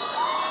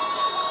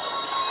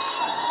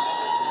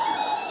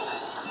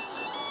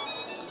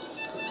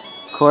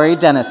 Corey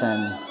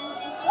Dennison.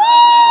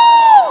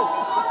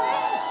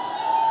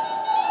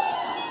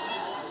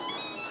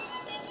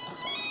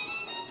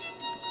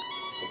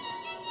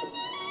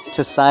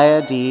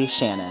 Tasiah D.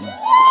 Shannon.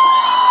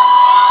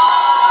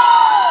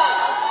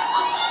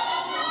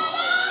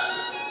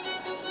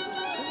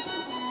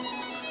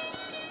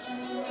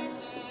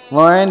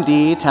 Lauren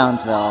D.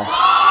 Townsville.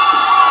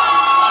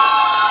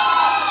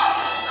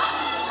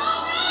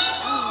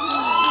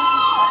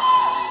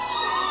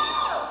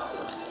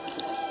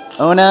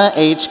 Ona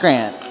H.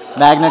 Grant,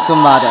 magna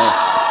cum laude.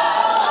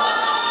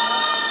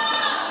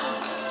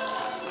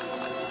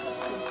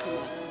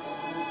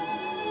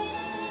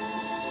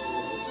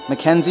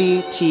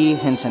 Mackenzie T.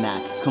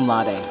 Hintonack, cum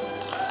laude.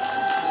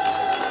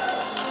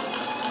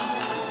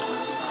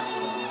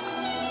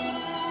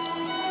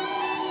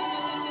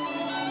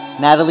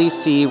 Natalie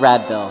C.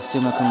 Radbill,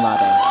 summa cum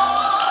laude.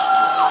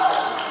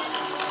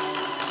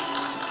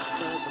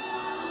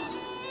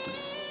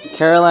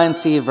 Caroline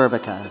C.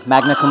 Verbica,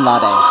 magna cum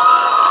laude.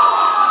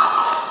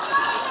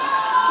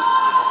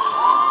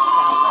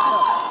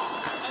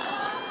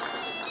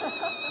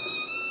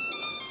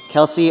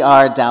 Kelsey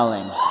R.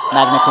 Dowling,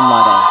 magna cum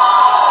laude.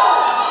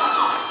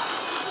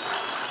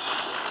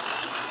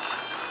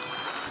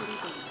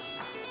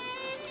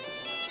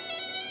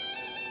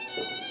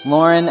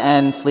 Lauren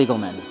N.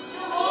 Fliegelman.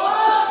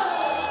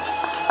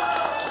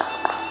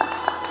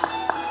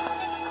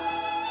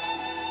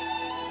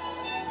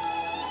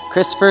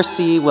 Christopher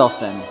C.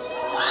 Wilson.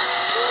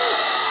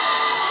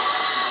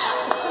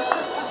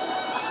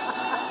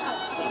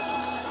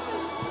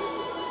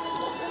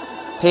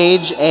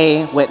 Paige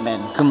A.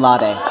 Whitman, cum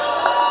laude.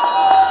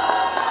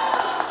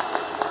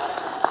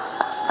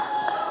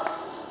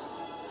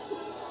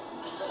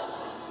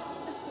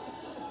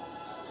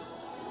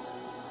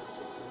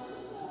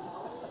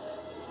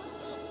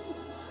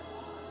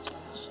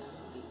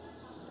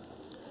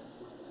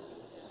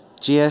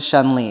 Jia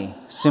Shun Lee,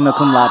 summa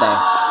cum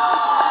laude.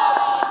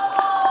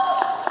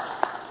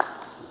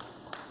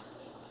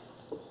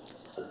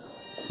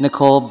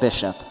 Nicole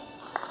Bishop.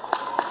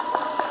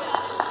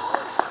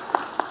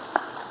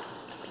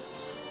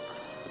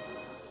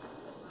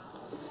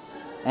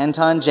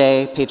 Anton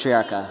J.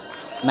 Patriarca,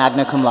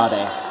 magna cum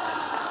laude.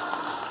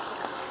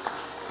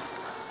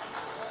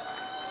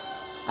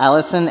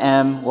 Allison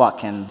M.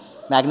 Watkins,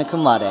 magna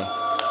cum laude.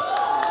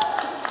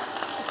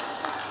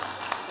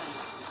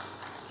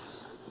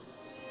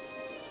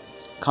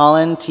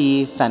 Colin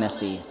T.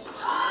 Fennessy.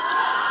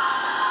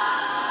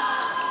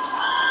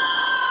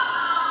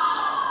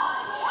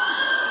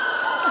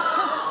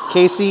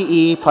 Casey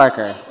E.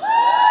 Parker.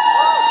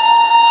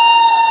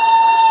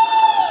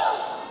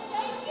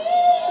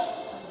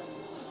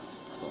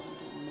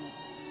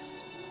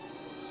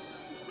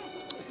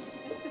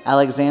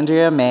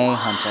 Alexandria May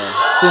Hunter,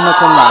 summa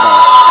cum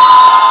laude.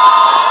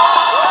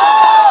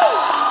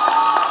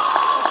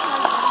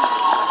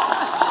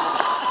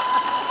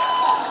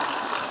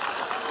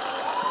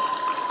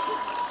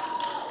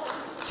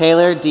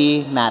 Taylor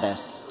D.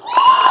 Mattis.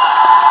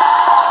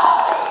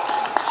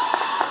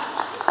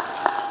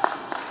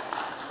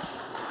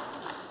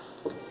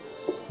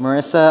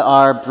 Marissa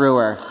R.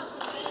 Brewer.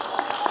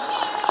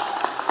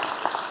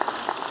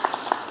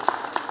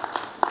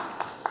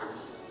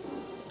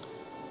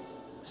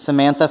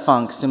 Samantha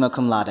Funk, summa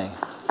cum laude.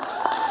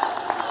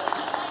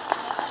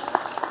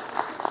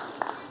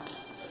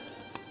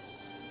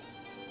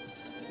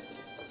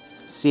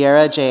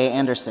 Sierra J.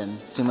 Anderson,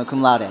 summa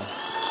cum laude.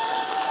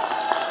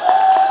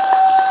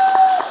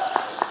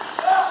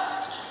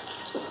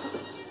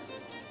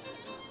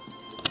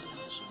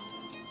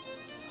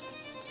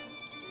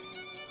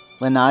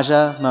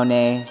 Linaja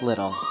Monet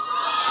Little.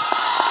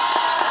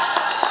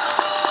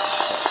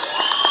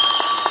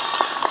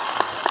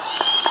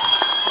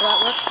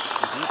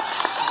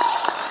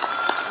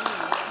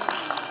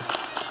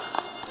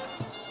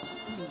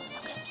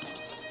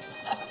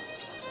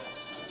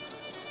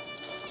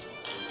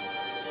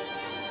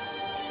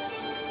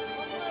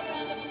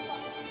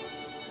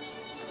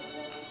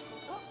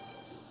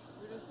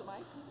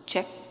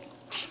 Check.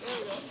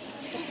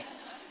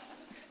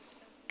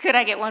 Could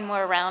I get one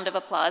more round of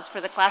applause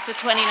for the class of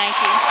 2019?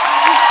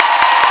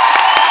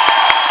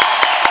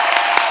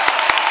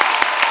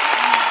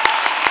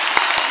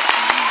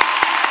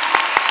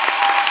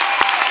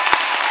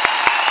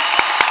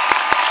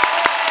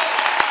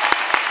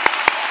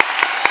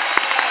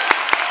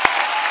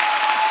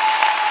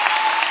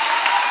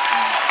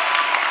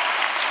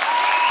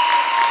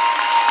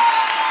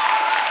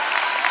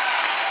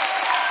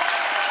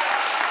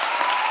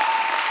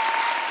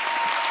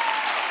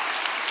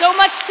 So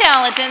much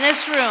talent in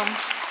this room.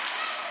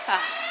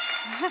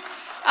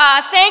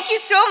 Thank you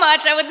so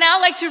much. I would now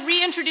like to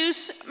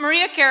reintroduce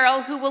Maria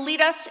Carroll, who will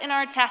lead us in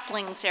our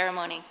tasseling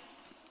ceremony.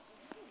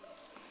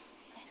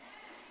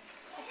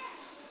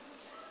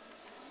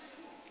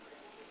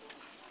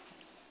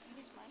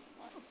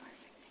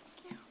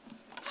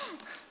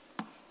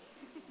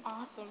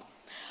 Awesome.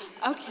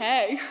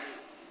 Okay.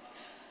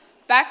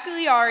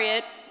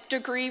 Baccalaureate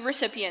degree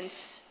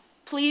recipients,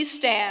 please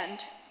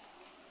stand.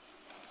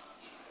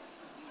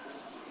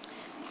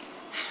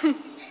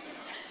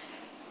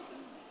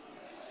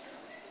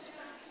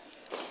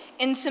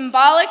 In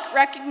symbolic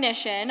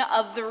recognition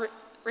of the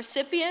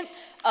recipient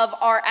of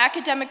our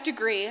academic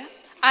degree,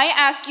 I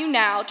ask you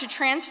now to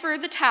transfer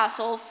the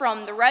tassel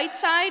from the right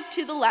side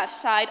to the left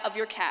side of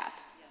your cap.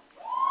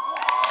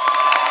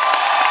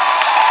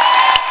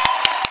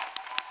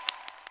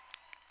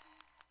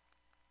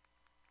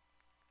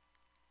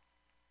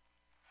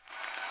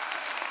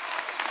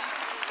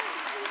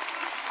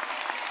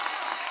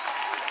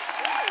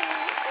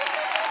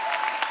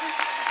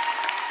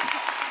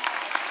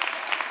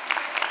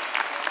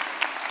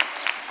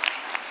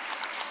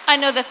 I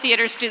know the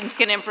theater students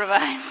can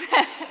improvise.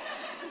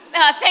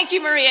 Thank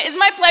you, Maria. It's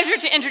my pleasure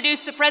to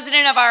introduce the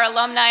president of our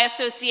Alumni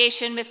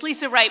Association, Miss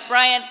Lisa Wright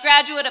Bryant,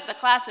 graduate of the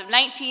class of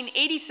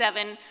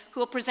 1987,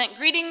 who will present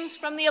greetings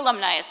from the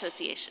Alumni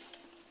Association.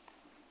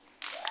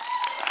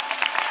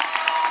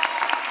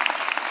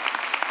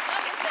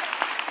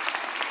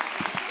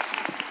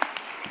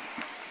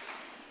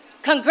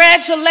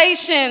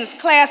 Congratulations,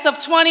 class of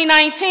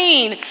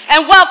 2019,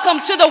 and welcome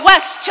to the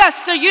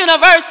Westchester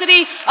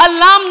University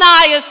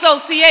Alumni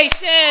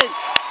Association.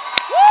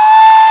 Woo!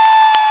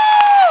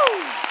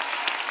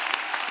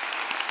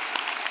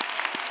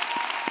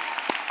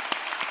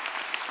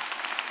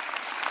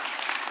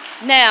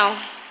 Now,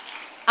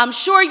 I'm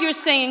sure you're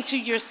saying to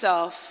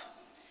yourself,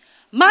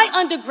 my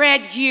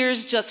undergrad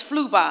years just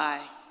flew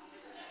by.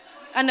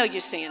 I know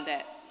you're saying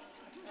that.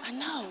 I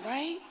know,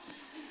 right?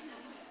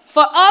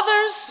 For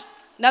others,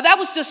 now that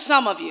was just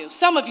some of you.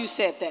 Some of you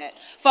said that.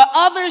 For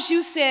others,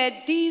 you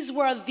said these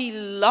were the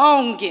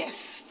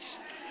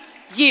longest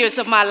years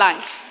of my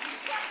life.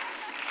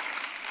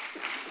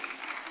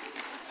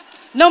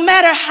 No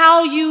matter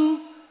how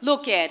you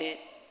look at it,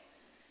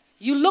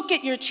 you look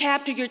at your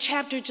chapter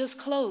just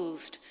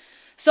closed.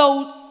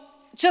 So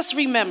just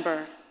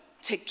remember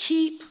to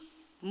keep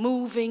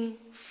moving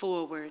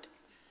forward.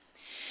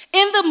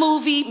 In the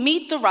movie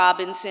Meet the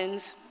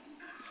Robinsons,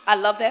 I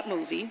love that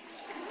movie.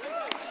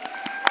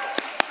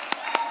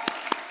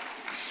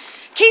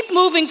 Keep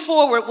moving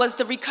forward was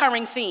the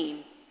recurring theme.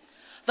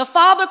 The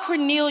father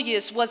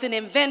Cornelius was an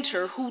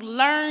inventor who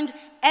learned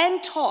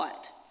and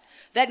taught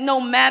that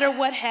no matter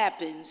what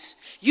happens,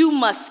 you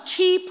must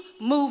keep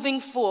moving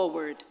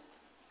forward.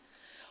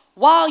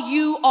 While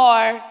you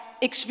are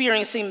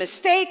experiencing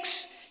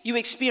mistakes, you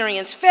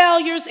experience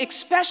failures,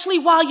 especially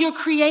while you're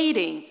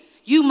creating,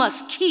 you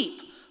must keep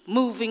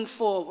moving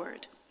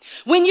forward.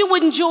 When you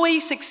enjoy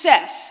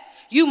success,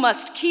 you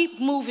must keep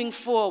moving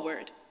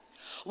forward.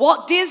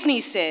 Walt Disney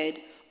said,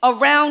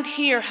 "Around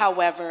here,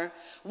 however,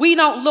 we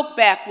don't look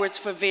backwards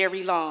for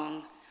very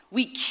long.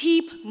 We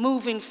keep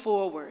moving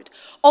forward,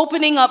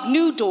 opening up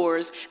new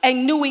doors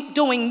and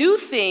doing new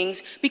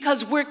things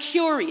because we're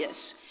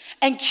curious.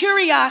 And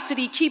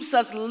curiosity keeps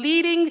us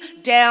leading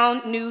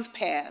down new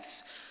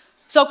paths."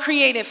 So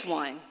creative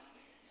one,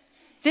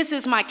 this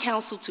is my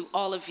counsel to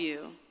all of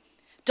you.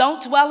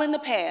 Don't dwell in the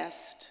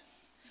past.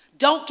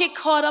 Don't get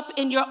caught up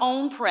in your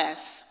own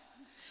press.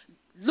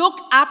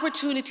 Look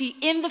opportunity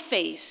in the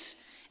face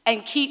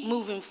and keep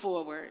moving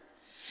forward.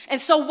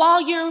 And so while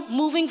you're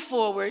moving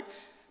forward,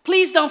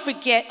 please don't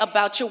forget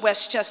about your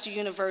Westchester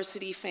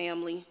University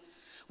family.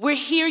 We're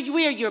here,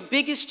 we are your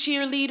biggest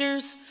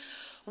cheerleaders.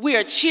 We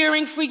are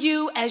cheering for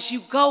you as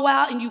you go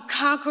out and you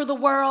conquer the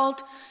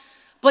world.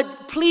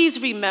 But please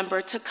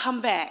remember to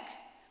come back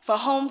for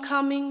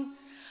homecoming,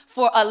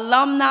 for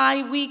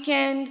alumni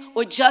weekend,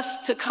 or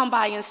just to come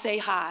by and say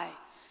hi.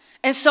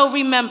 And so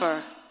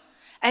remember,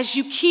 as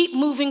you keep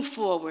moving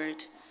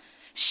forward,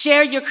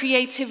 share your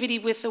creativity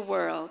with the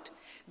world.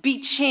 Be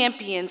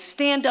champions,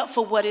 stand up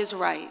for what is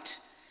right.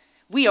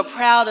 We are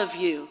proud of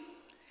you.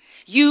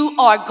 You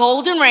are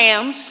Golden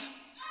Rams.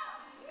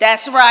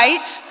 That's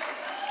right.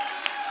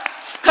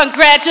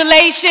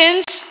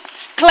 Congratulations,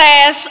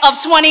 class of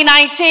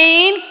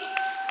 2019.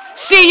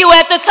 See you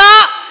at the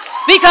top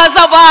because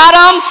the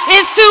bottom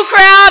is too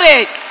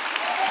crowded.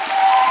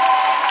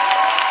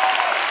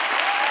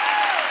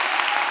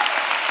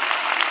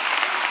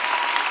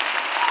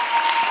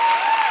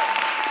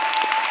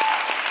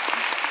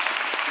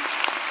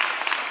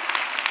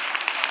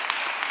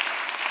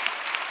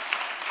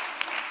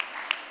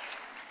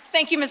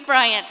 Thank you, Ms.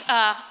 Bryant.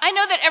 I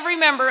know that every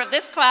member of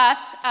this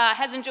class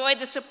has enjoyed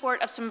the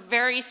support of some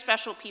very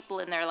special people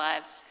in their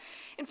lives.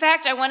 In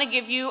fact, I want to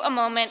give you a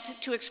moment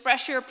to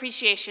express your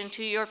appreciation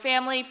to your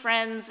family,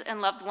 friends,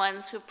 and loved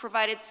ones who have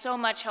provided so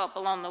much help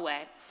along the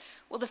way.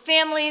 Will the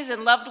families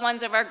and loved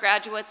ones of our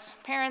graduates,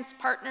 parents,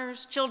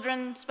 partners,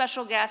 children,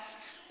 special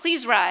guests,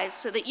 please rise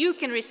so that you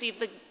can receive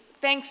the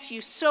thanks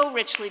you so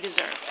richly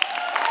deserve.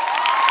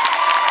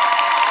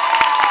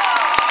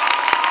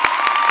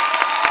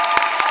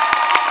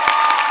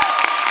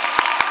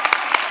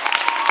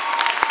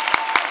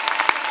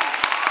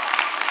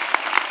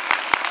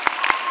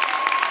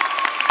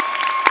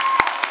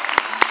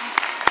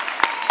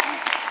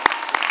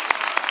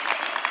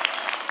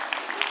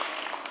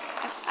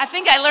 I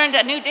think I learned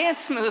a new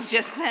dance move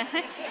just then.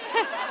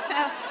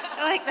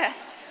 I like that.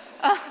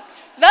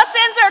 Thus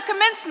ends our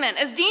commencement.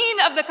 As Dean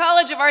of the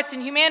College of Arts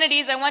and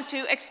Humanities, I want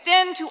to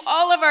extend to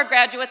all of our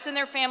graduates and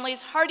their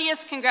families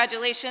heartiest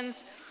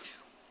congratulations.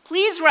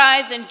 Please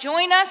rise and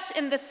join us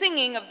in the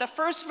singing of the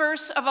first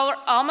verse of our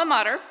alma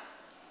mater.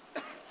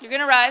 You're going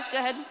to rise. Go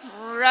ahead.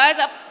 Rise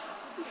up.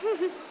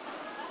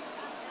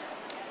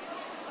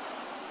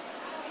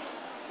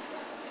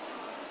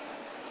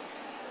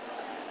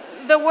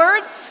 The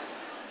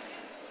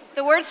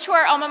words to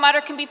our alma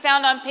mater can be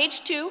found on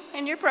page 2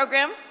 in your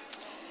program.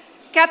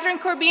 Catherine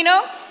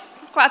Corbino,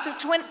 class of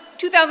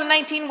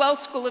 2019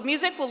 Wells School of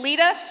Music, will lead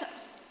us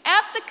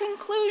at the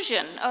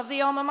conclusion of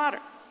the alma mater.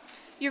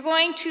 You're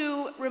going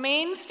to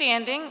remain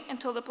standing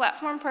until the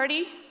platform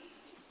party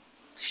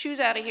shoos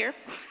out of here.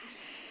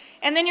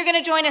 And then you're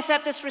going to join us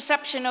at this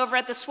reception over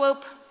at the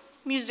Swope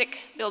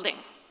Music Building.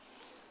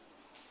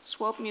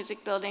 Swope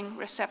Music Building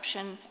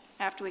reception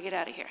after we get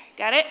out of here.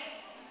 Got it?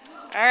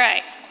 All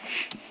right.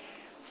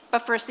 But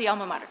first, the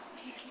alma mater.